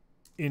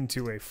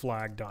into a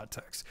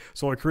flag.txt.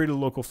 So I created a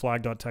local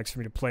flag.txt for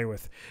me to play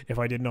with if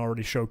I didn't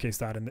already showcase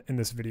that in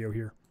this video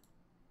here.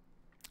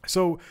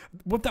 So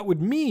what that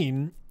would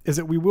mean is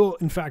that we will,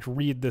 in fact,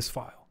 read this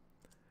file.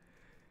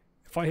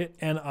 If I hit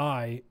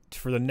NI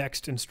for the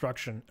next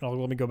instruction, and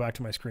let me go back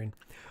to my screen.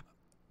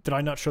 Did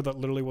I not show that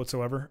literally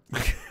whatsoever?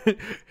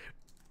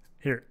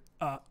 Here,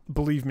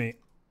 believe me,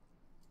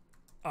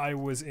 I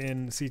was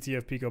in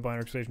CTF Pico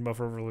binary station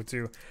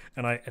buffer-overflow2,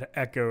 and I had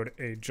echoed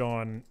a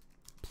John,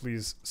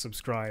 please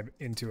subscribe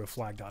into a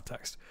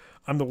flag.txt.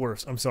 I'm the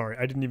worst. I'm sorry.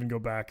 I didn't even go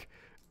back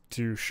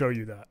to show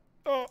you that.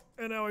 Oh,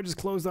 and now I just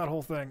closed that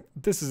whole thing.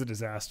 This is a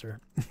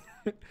disaster.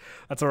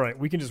 That's all right.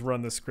 We can just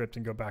run this script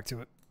and go back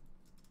to it.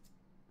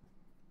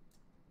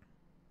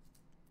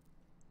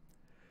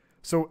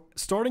 So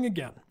starting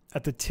again,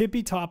 at the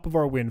tippy top of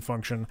our win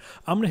function,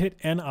 I'm going to hit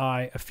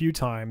NI a few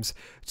times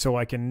so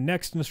I can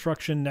next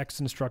instruction,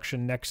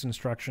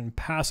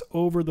 pass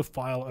over the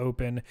file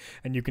open,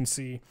 and you can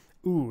see,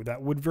 ooh,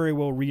 that would very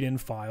well read in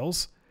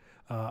files.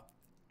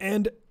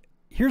 And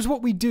here's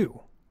what we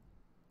do.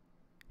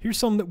 Here's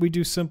something that we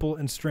do simple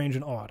and strange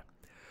and odd.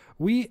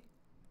 We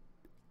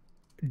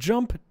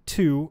jump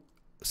to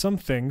some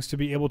things to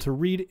be able to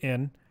read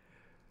in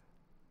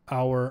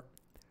our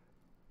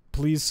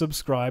please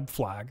subscribe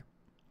flag.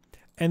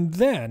 And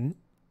then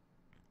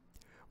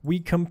we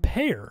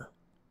compare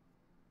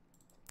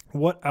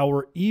what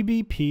our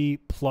EBP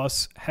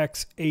plus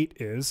hex 8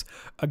 is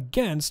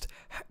against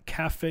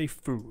cafe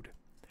food.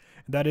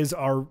 That is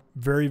our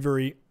very,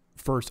 very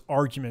first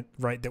argument,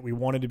 right, that we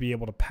wanted to be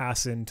able to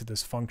pass into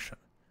this function.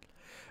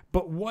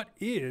 But what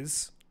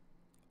is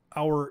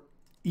our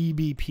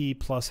EBP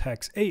plus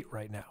hex 8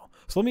 right now?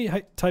 So let me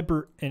type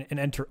and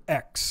enter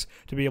X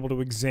to be able to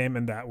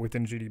examine that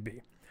within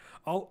GDB.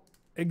 I'll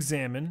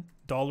examine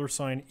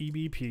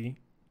 $EBP,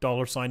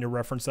 $, to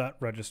reference that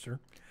register,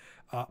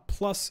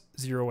 plus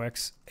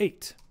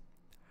 0x8.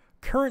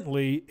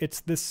 Currently,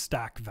 it's this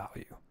stack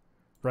value,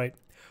 right?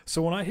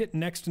 So when I hit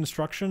next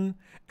instruction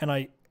and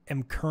I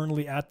am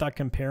currently at that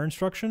compare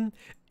instruction,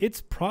 it's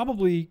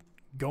probably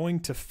going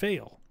to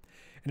fail.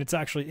 And it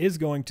actually is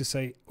going to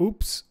say,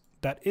 oops,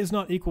 that is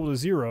not equal to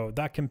 0.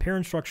 That compare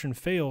instruction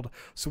failed.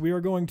 So we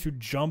are going to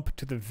jump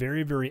to the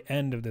very, very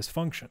end of this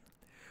function,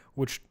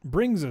 which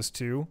brings us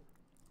to,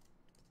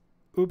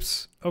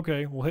 oops,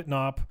 okay, we'll hit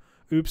NOP,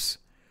 oops,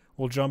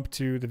 we'll jump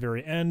to the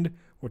very end,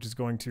 which is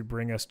going to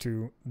bring us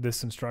to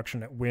this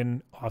instruction at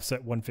win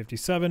offset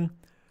 157.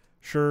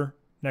 Sure,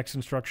 next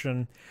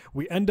instruction.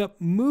 We end up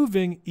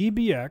moving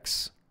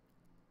EBX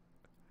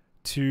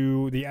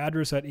to the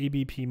address at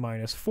EBP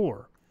minus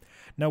 4.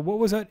 Now, what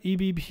was at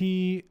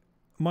EBP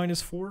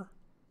minus 4?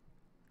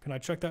 Can I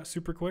check that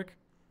super quick?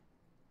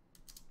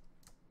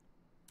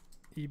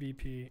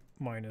 EBP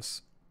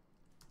minus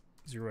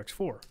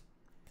 0x4.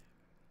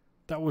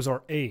 That was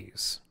our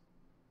A's.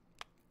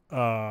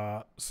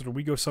 So do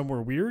we go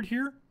somewhere weird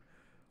here?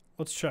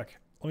 Let's check.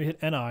 Let me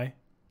hit NI.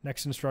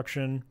 Next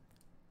instruction.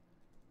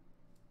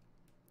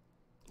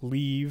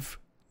 Leave.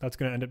 That's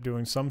going to end up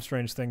doing some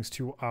strange things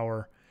to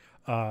our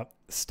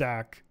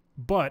stack.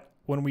 But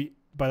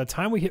by the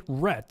time we hit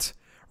ret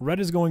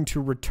is going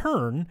to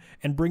return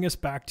and bring us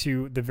back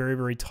to the very,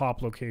 very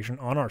top location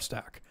on our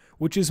stack,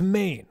 which is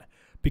main,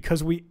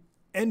 because we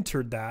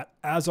entered that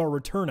as our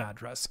return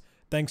address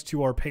thanks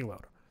to our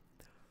payload.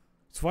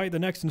 So if I hit the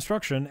next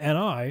instruction,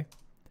 NI,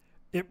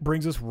 it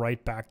brings us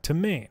right back to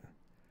main.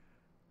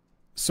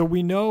 So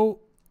we know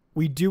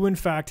we do in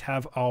fact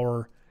have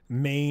our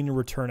main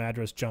return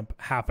address jump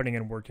happening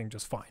and working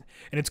just fine.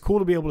 And it's cool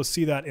to be able to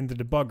see that in the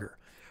debugger.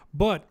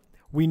 But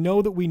we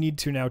know that we need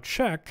to now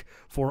check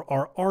for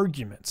our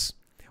arguments.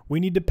 We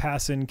need to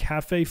pass in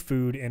cafe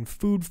food and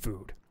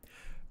food.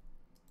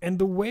 And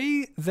the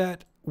way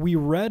that we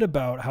read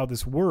about how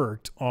this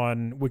worked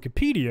on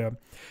Wikipedia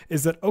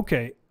is that,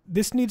 okay,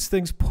 this needs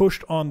things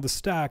pushed on the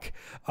stack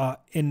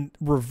in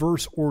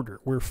reverse order,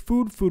 where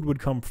food would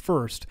come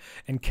first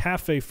and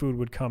cafe food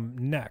would come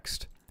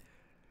next.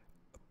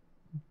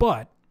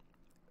 But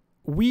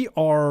we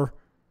are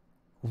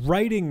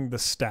writing the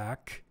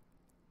stack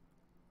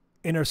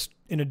in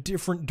a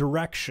different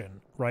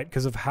direction, right?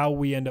 Because of how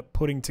we end up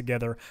putting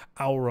together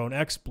our own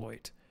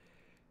exploit.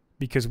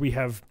 Because we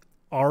have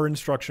our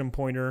instruction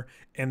pointer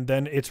and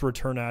then its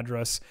return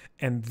address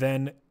and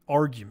then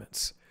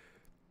arguments.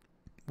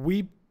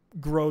 We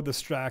grow the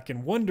stack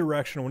in one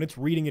direction when it's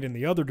reading it in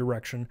the other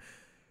direction.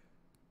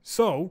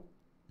 So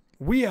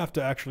we have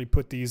to actually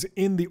put these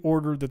in the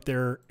order that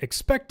they're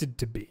expected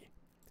to be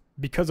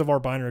because of our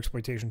binary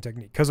exploitation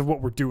technique, because of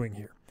what we're doing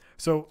here.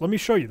 So let me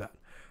show you that.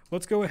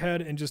 Let's go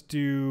ahead and just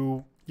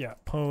do,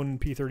 pwn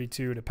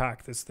p32 to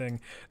pack this thing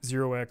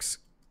 0x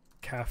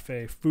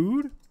cafe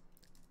food.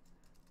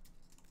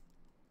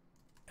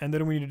 And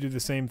then we need to do the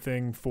same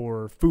thing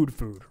for food,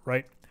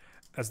 right,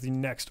 as the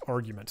next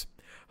argument.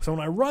 So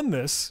when I run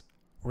this,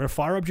 we're going to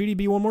fire up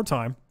GDB one more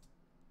time.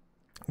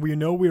 We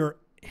know we are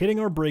hitting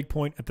our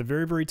breakpoint at the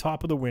very, very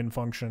top of the win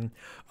function.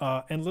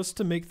 And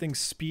to make things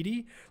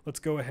speedy, let's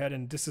go ahead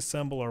and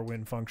disassemble our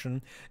win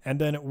function. And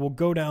then we'll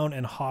go down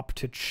and hop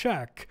to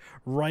check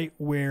right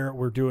where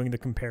we're doing the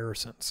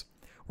comparisons.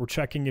 We're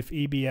checking if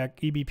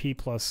EBP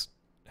plus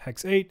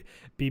hex 8,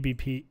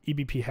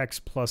 EBP hex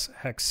plus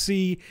hex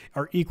C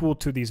are equal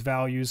to these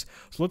values.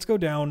 So let's go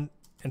down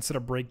and set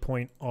a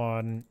breakpoint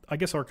on, I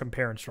guess, our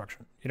compare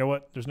instruction. You know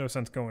what? There's no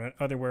sense going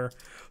otherwhere.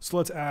 So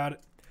let's add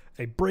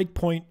a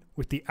breakpoint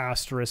with the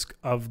asterisk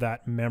of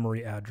that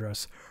memory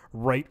address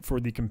right for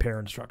the compare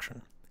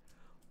instruction.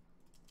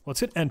 Let's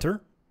hit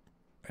enter.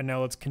 And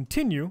now let's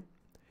continue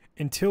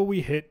until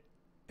we hit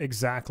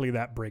exactly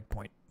that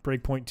breakpoint.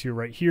 Breakpoint 2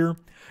 right here.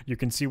 You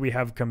can see we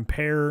have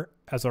compare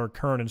as our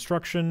current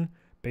instruction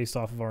based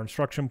off of our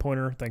instruction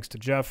pointer, thanks to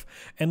Jeff.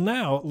 And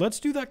now let's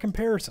do that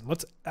comparison.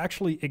 Let's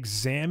actually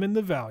examine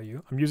the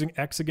value. I'm using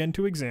X again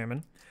to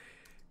examine.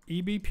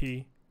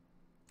 EBP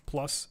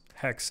plus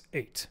hex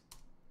 8.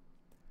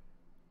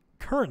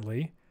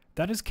 Currently,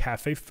 that is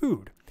cafe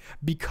food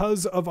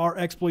because of our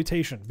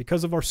exploitation,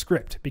 because of our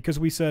script, because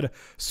we said,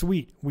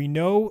 sweet, we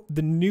know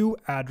the new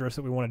address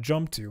that we want to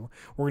jump to.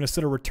 We're going to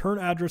set a return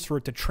address for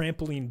it to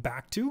trampoline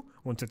back to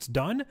once it's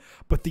done.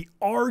 But the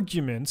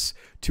arguments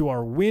to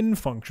our win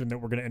function that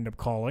we're going to end up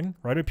calling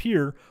right up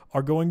here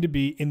are going to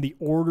be in the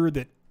order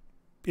that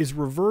is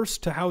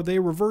reversed to how they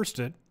reversed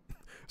it.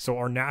 So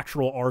our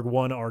natural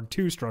arg1,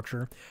 arg2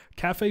 structure,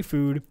 cafe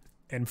food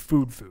and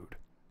food food.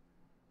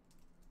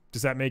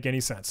 Does that make any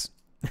sense?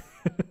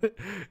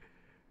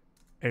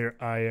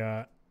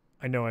 I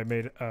know I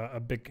made a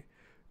big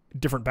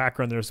different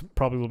background there. It's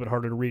probably a little bit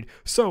harder to read.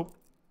 So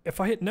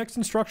if I hit next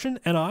instruction,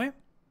 NI,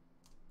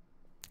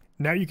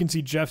 now you can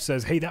see Jeff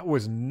says, hey, that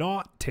was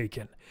not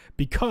taken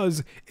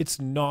because it's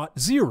not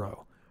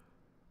 0.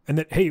 And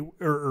that, hey,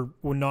 or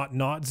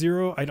not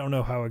 0. I don't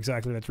know how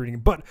exactly that's reading,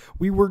 but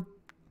we were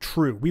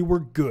true. We were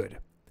good.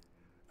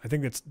 I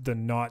think that's the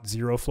not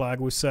 0 flag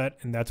was set,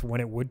 and that's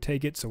when it would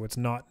take it. So it's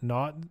not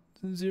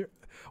 0.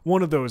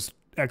 One of those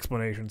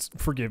explanations,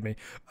 forgive me.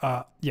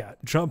 Yeah,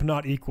 jump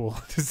not equal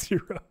to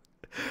 0.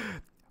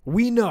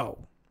 We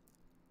know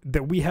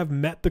that we have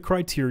met the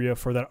criteria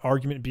for that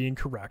argument being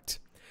correct.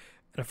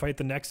 And if I hit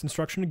the next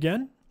instruction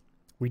again,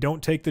 we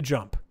don't take the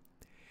jump.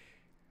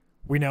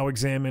 We now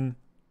examine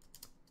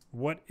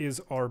what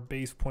is our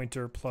base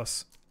pointer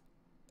plus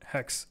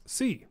hex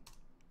C.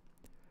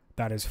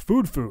 That is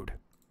food food,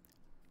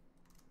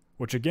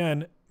 which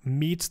again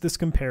meets this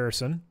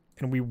comparison,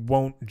 and we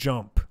won't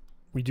jump.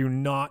 We do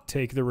not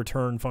take the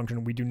return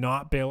function. We do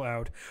not bail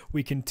out.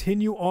 We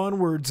continue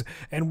onwards,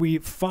 and we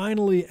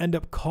finally end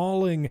up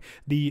calling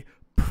the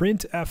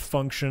printf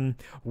function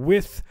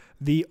with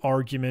the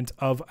argument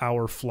of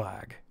our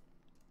flag.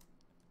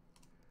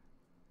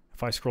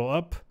 If I scroll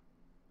up,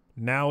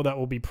 now that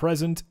will be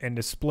present and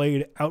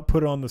displayed,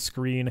 output on the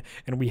screen,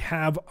 and we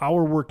have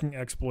our working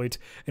exploit,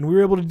 and we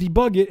were able to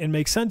debug it and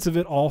make sense of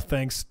it, all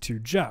thanks to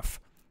Jeff.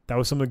 That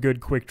was some of the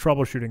good, quick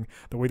troubleshooting,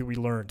 the way that we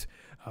learned.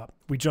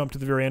 We jump to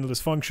the very end of this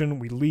function,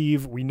 we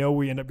leave, we know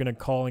we end up going to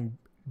calling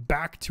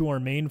back to our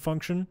main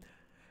function,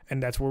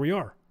 and that's where we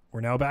are. We're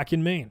now back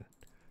in main.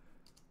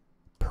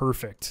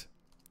 Perfect.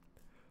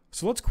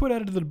 So let's quit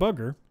out of the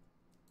debugger.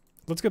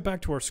 Let's get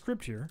back to our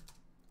script here,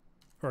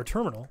 or our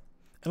terminal,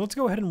 and let's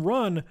go ahead and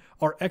run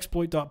our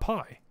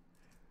exploit.py.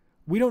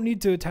 We don't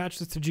need to attach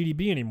this to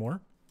GDB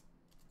anymore,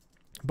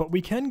 but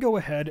we can go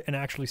ahead and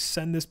actually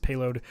send this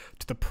payload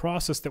to the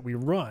process that we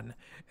run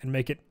and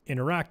make it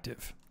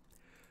interactive.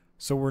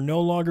 So we're no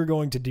longer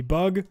going to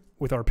debug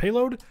with our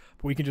payload,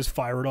 but we can just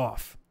fire it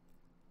off.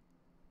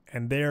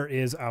 And there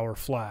is our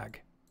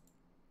flag.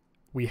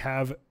 We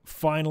have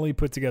finally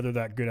put together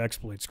that good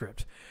exploit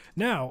script.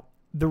 Now,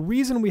 the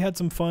reason we had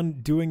some fun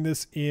doing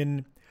this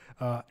in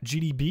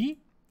GDB,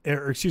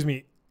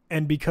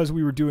 and because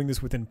we were doing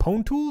this within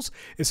Pwntools,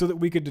 is so that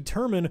we could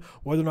determine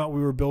whether or not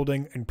we were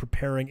building and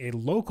preparing a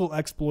local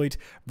exploit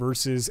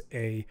versus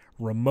a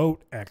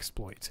remote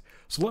exploit.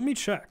 So let me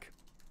check.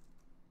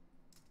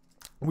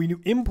 We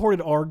imported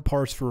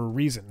argparse for a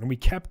reason, and we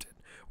kept it.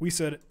 We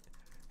said,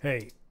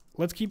 hey,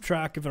 let's keep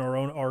track of our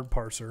own arg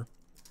parser.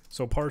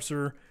 So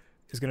parser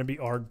is going to be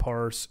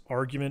argparse,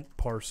 argument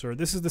parser.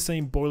 This is the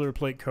same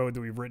boilerplate code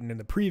that we've written in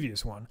the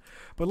previous one.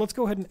 But let's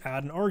go ahead and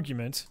add an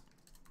argument.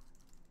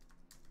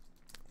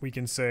 We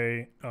can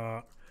say,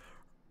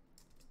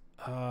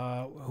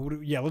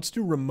 let's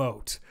do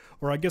remote,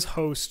 or I guess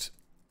host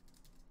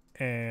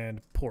and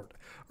port.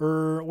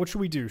 Or what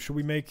should we do? Should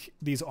we make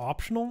these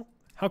optional?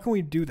 How can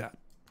we do that?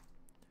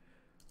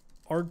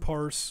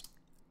 Argparse,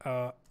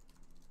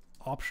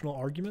 optional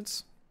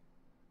arguments.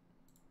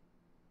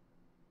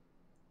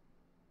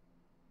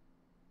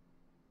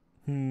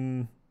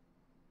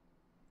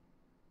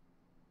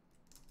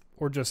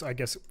 Or just, I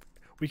guess,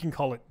 we can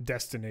call it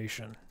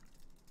destination.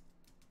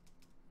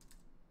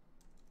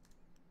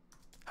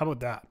 How about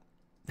that?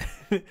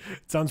 It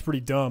sounds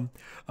pretty dumb,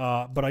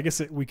 but I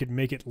guess we could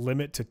make it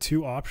limit to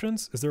 2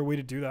 options. Is there a way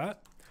to do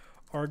that?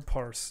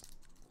 Argparse,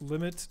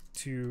 limit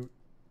to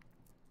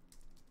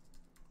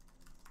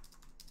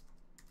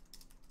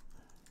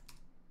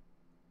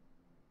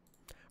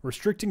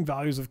restricting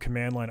values of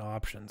command line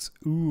options.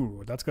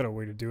 Ooh, that's got a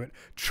way to do it.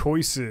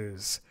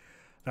 Choices.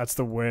 That's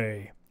the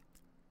way.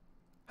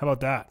 How about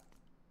that?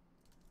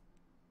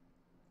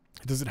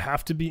 Does it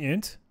have to be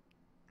int?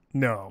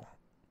 No.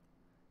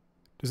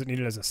 Does it need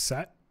it as a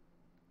set?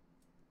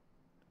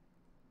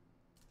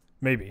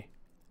 Maybe.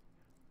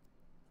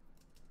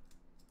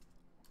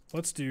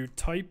 Let's do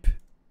type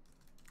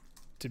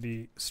to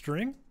be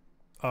string.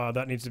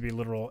 That needs to be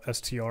literal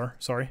str,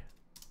 sorry.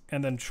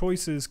 And then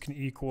choices can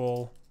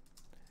equal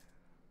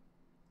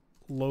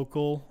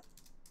local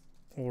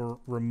or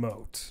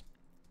remote.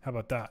 How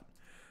about that?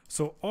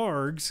 So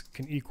args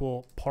can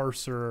equal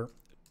parser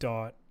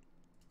dot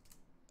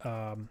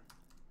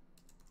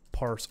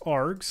parse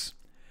args.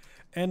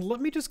 And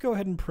let me just go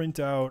ahead and print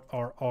out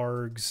our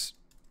args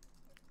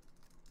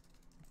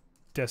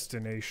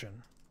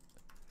destination,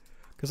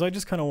 because I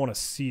just kind of want to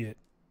see it.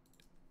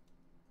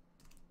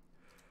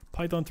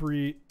 Python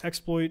 3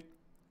 exploit.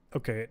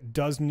 Okay, it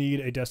does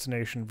need a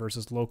destination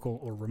versus local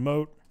or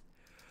remote.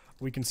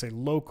 We can say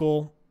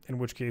local, in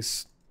which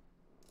case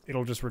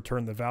it'll just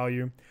return the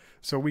value.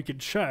 So we could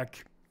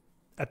check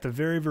at the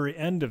very, very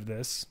end of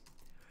this,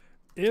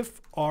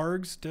 if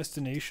args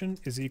destination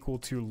is equal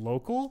to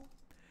local,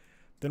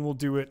 then we'll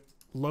do it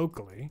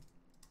locally.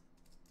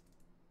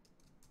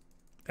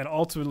 And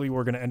ultimately,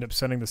 we're going to end up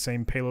sending the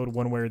same payload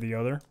one way or the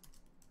other.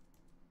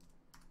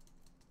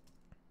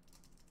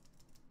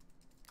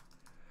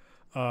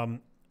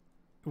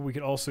 We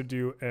could also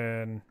do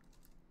an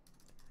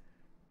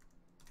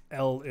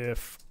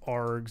elif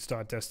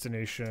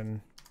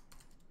args.destination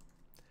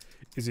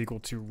is equal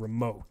to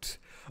remote.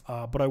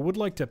 But I would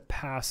like to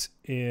pass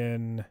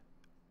in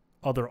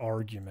other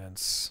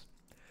arguments,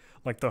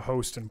 like the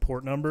host and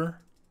port number.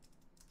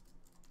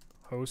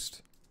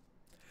 Host.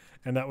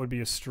 And that would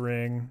be a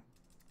string.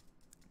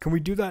 Can we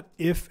do that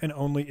if and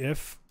only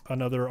if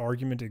another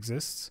argument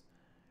exists?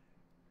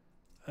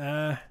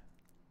 Meh.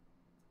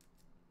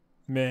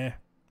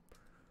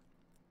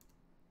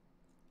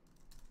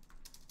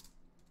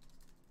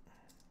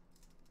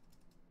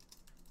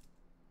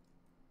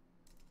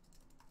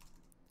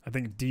 I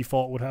think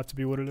default would have to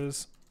be what it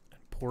is.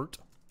 Port.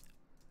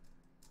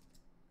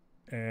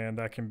 And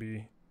that can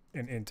be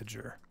an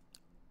integer.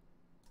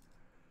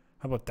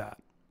 How about that?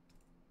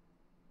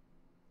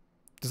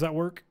 Does that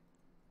work?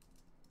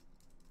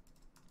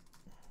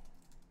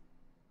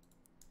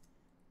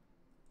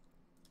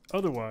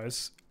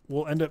 Otherwise,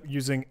 we'll end up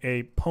using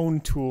a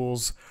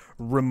Pwntools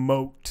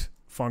remote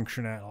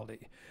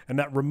functionality. And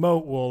that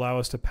remote will allow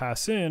us to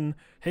pass in,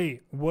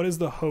 hey, what is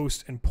the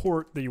host and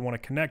port that you want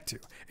to connect to?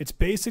 It's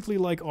basically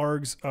like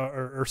args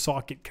or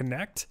socket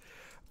connect,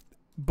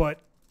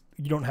 but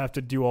you don't have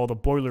to do all the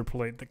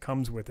boilerplate that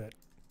comes with it.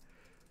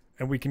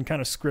 And we can kind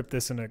of script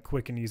this in a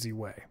quick and easy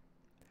way.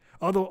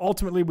 Although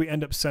ultimately we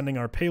end up sending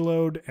our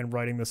payload and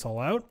writing this all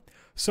out.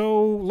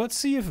 So let's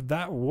see if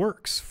that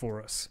works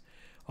for us.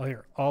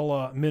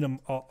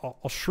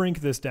 I'll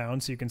shrink this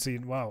down so you can see,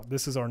 wow,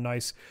 this is our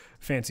nice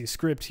fancy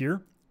script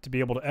here to be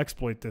able to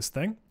exploit this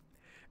thing.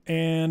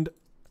 And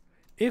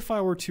if I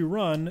were to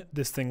run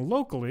this thing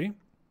locally,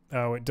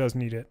 oh, it does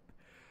need it.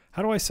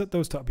 How do I set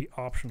those to be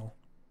optional?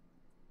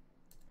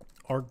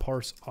 Arg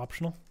parse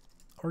optional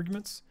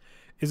arguments?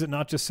 Is it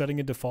not just setting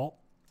a default?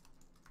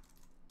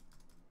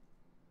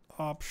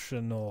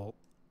 Optional.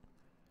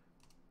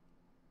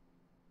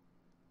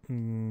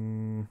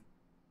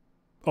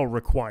 Oh,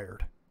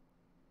 required.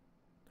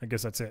 I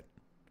guess that's it.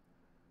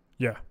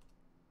 Yeah.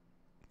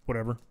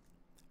 Whatever.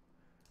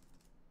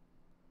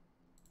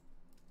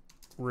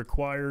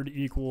 Required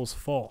equals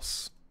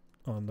false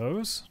on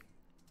those.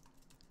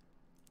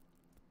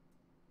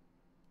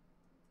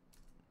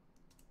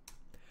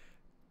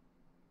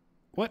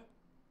 What?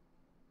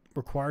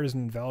 Required is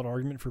an invalid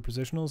argument for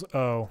positionals?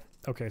 Oh,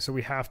 okay. So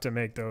we have to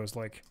make those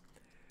like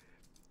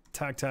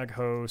tag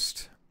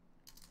host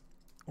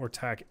or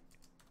tag.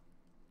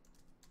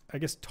 I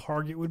guess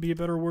target would be a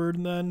better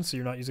word then, so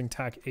you're not using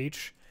tag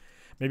H.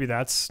 Maybe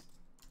that's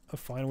a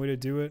fine way to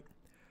do it.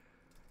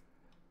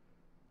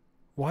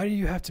 Why do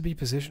you have to be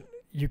position?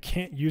 You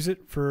can't use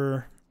it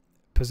for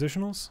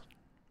positionals?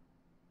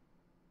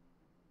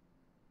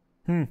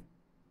 I'm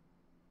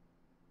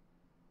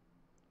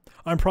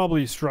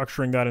probably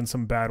structuring that in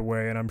some bad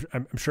way, and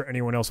I'm sure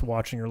anyone else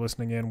watching or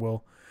listening in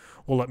will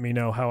let me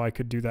know how I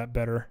could do that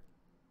better.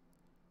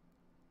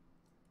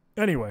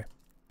 Anyway,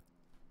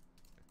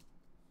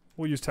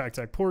 we'll use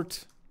tag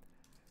port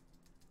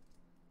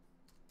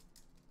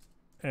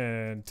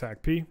and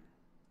tag p.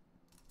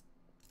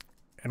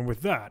 And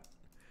with that,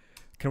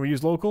 can we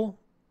use local?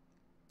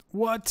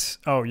 What?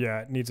 Oh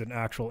yeah, it needs an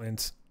actual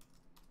int,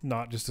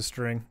 not just a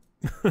string.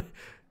 How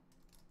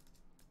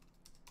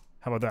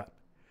about that?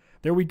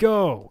 There we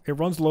go. It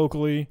runs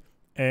locally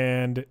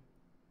and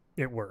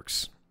it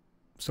works.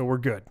 So we're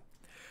good.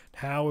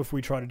 How if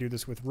we try to do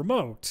this with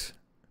remote?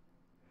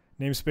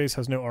 Namespace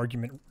has no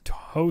argument to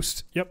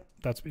host. Yep,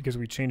 that's because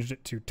we changed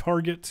it to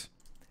target.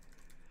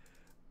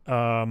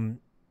 And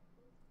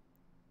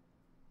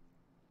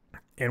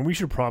we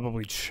should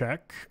probably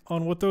check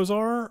on what those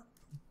are,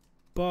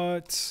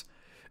 but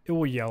it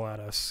will yell at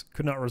us.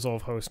 Could not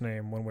resolve host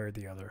name one way or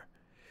the other.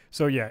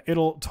 So yeah,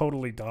 it'll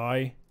totally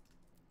die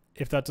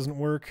if that doesn't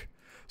work.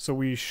 So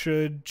we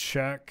should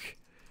check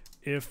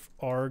if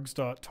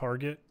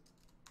args.target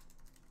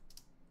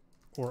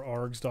or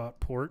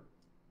args.port.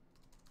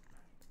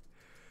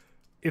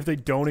 If they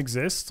don't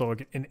exist, so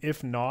like an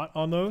if not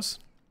on those,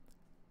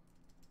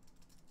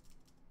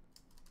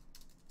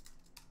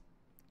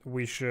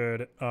 we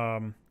should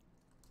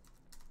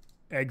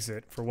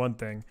exit for one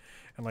thing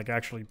and like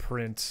actually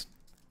print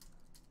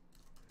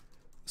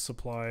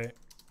supply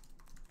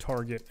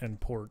target and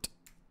port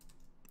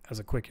as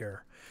a quick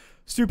error.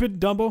 Stupid,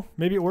 Dumbo.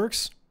 Maybe it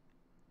works.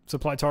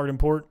 Supply target and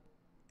port.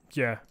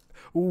 Yeah.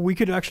 We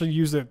could actually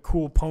use the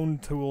cool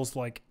Pwntools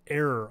like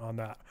error on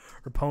that.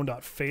 Or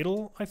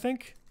pwn.fatal, I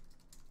think.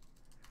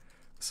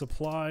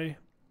 Supply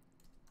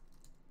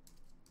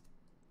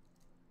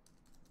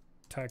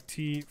tag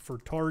T for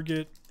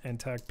target and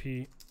tag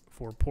P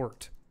for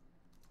port.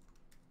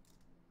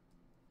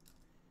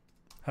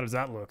 How does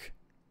that look?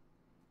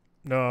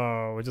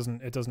 No, it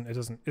doesn't. It doesn't. It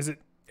doesn't. Is it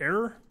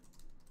error?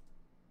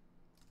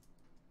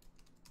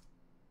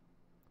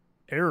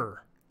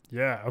 Error.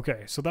 Yeah,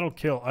 okay. So that'll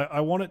kill.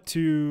 I want it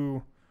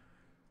to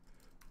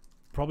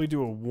probably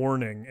do a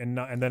warning and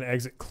then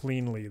exit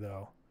cleanly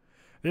though.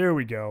 There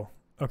we go.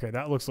 Okay,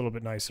 that looks a little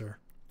bit nicer.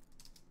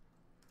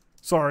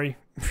 Sorry.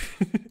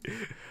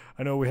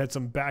 I know we had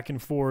some back and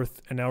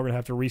forth and now we're going to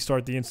have to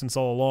restart the instance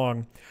all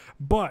along.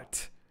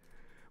 But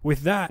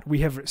with that, we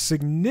have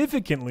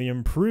significantly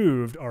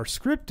improved our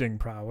scripting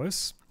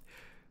prowess.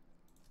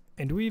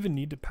 And do we even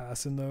need to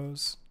pass in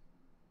those?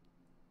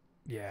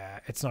 Yeah,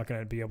 it's not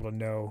going to be able to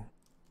know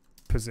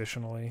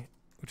positionally,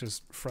 which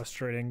is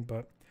frustrating,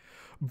 but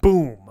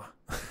boom.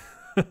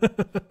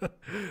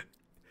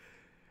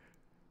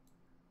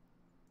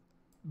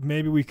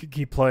 Maybe we could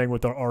keep playing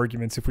with our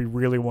arguments if we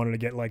really wanted to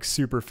get like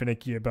super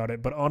finicky about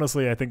it. But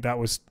honestly, I think that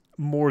was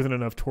more than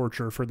enough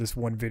torture for this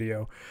one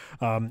video.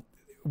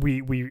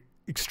 We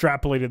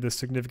extrapolated this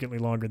significantly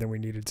longer than we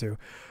needed to.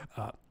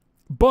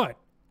 But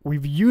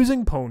we've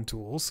using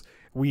Pwntools.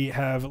 We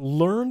have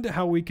learned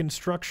how we can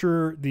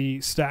structure the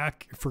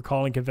stack for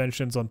calling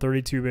conventions on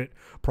 32-bit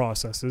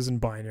processes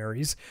and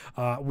binaries.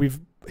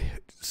 We've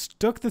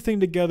stuck the thing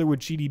together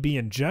with GDB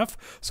and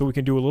Jeff so we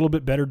can do a little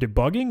bit better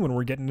debugging when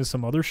we're getting into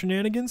some other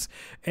shenanigans.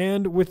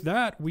 And with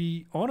that,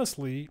 we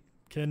honestly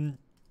can,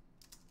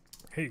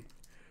 hey,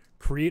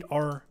 create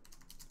our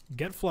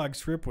get flag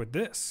script with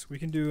this. We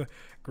can do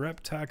grep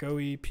tac oe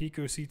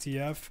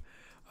PicoCTF.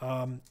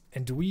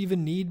 And do we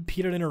even need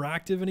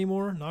p.interactive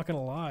anymore? Not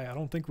gonna lie, I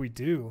don't think we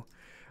do.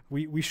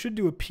 We should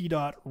do a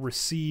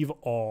p.receive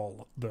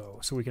all though,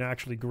 so we can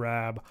actually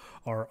grab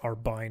our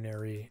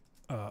binary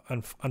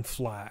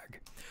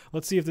unflag.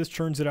 Let's see if this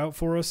churns it out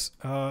for us.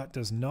 It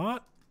does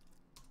not.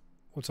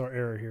 What's our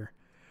error here?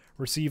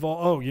 Receive all.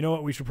 Oh, you know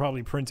what? We should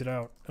probably print it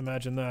out.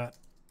 Imagine that.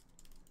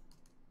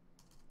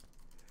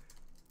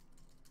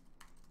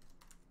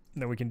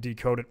 And then we can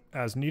decode it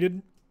as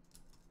needed.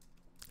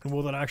 And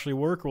will that actually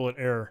work, or will it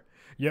error?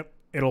 Yep,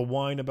 it'll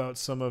whine about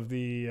some of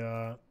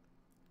the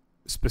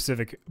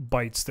specific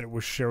bytes that it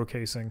was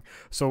showcasing.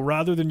 So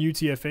rather than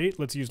UTF-8,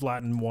 let's use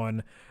Latin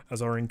 1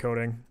 as our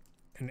encoding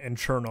and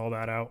churn all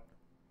that out.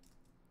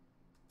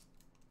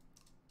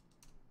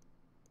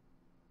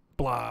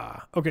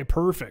 Blah. Okay,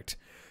 perfect.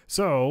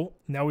 So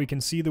now we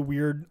can see the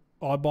weird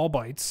oddball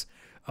bytes,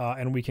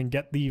 and we can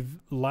get the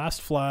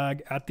last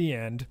flag at the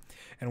end,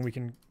 and we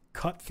can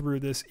cut through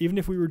this. Even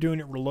if we were doing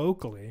it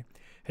locally,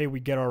 hey, we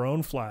get our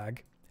own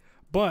flag,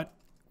 but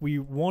we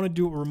want to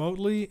do it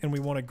remotely, and we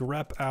want to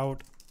grep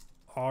out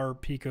our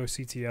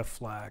PicoCTF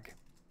flag.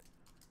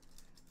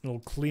 It'll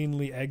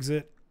cleanly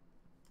exit.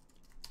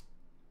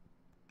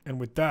 And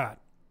with that,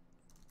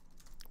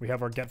 we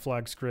have our get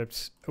flag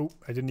scripts. Oh,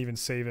 I didn't even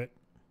save it.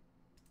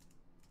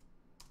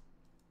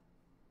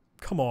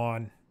 Come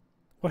on.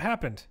 What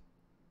happened?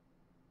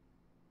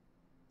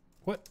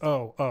 What?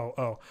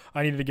 Oh.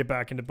 I needed to get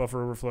back into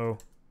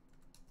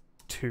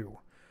buffer-overflow2.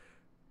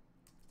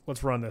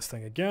 Let's run this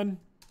thing again.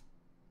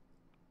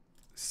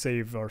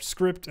 Save our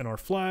script and our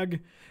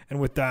flag.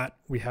 And with that,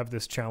 we have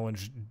this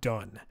challenge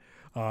done.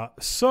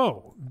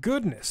 So,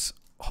 goodness.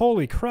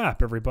 Holy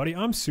crap, everybody.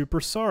 I'm super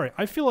sorry.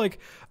 I feel like,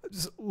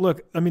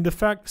 look, I mean, the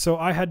fact, so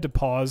I had to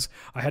pause.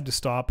 I had to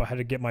stop. I had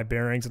to get my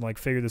bearings and like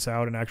figure this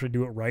out and actually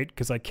do it right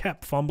because I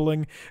kept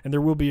fumbling. And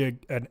there will be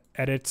an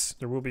edit.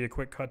 There will be a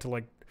quick cut to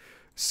like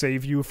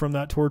save you from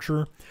that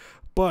torture.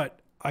 But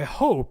I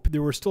hope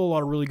there were still a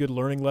lot of really good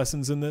learning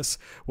lessons in this,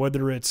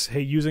 whether it's,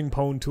 hey, using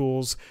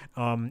Pwntools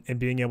and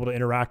being able to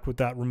interact with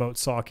that remote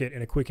socket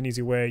in a quick and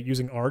easy way,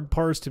 using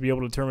argparse to be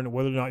able to determine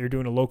whether or not you're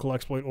doing a local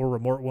exploit or a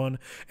remote one,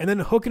 and then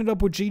hooking it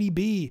up with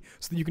GDB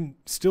so that you can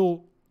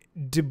still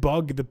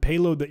debug the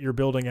payload that you're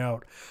building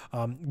out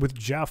with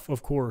Jeff,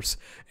 of course,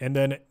 and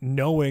then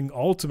knowing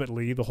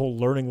ultimately the whole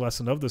learning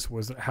lesson of this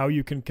was how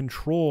you can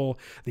control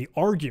the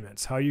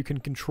arguments, how you can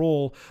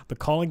control the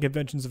calling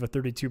conventions of a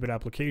 32-bit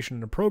application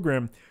in a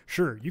program.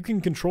 Sure, you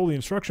can control the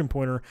instruction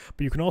pointer,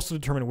 but you can also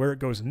determine where it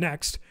goes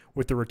next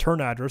with the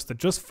return address that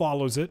just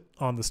follows it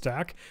on the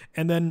stack,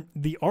 and then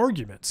the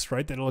arguments,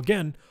 right, that'll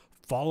again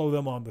follow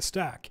them on the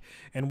stack.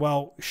 And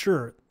while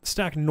sure,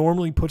 stack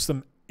normally puts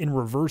them in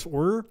reverse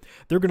order,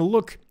 they're going to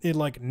look in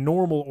like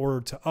normal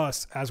order to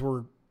us as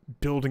we're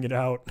building it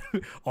out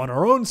on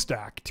our own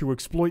stack to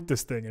exploit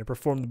this thing and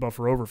perform the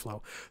buffer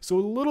overflow. So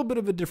a little bit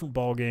of a different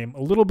ball game,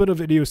 a little bit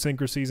of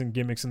idiosyncrasies and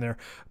gimmicks in there,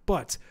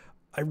 but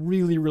I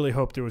really, really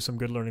hope there was some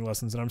good learning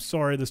lessons, and I'm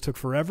sorry this took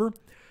forever,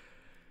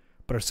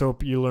 but I just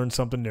hope you learned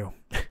something new.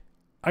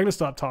 I'm going to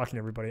stop talking,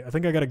 everybody. I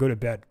think I got to go to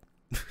bed.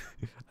 I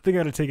think I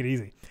got to take it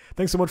easy.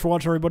 Thanks so much for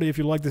watching, everybody. If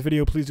you like this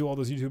video, please do all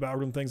those YouTube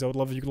algorithm things. I would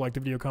love if you could like the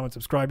video, comment,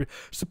 subscribe,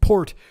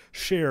 support,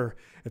 share,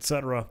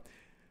 etc.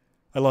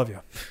 I love you.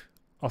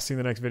 I'll see you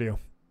in the next video.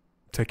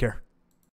 Take care.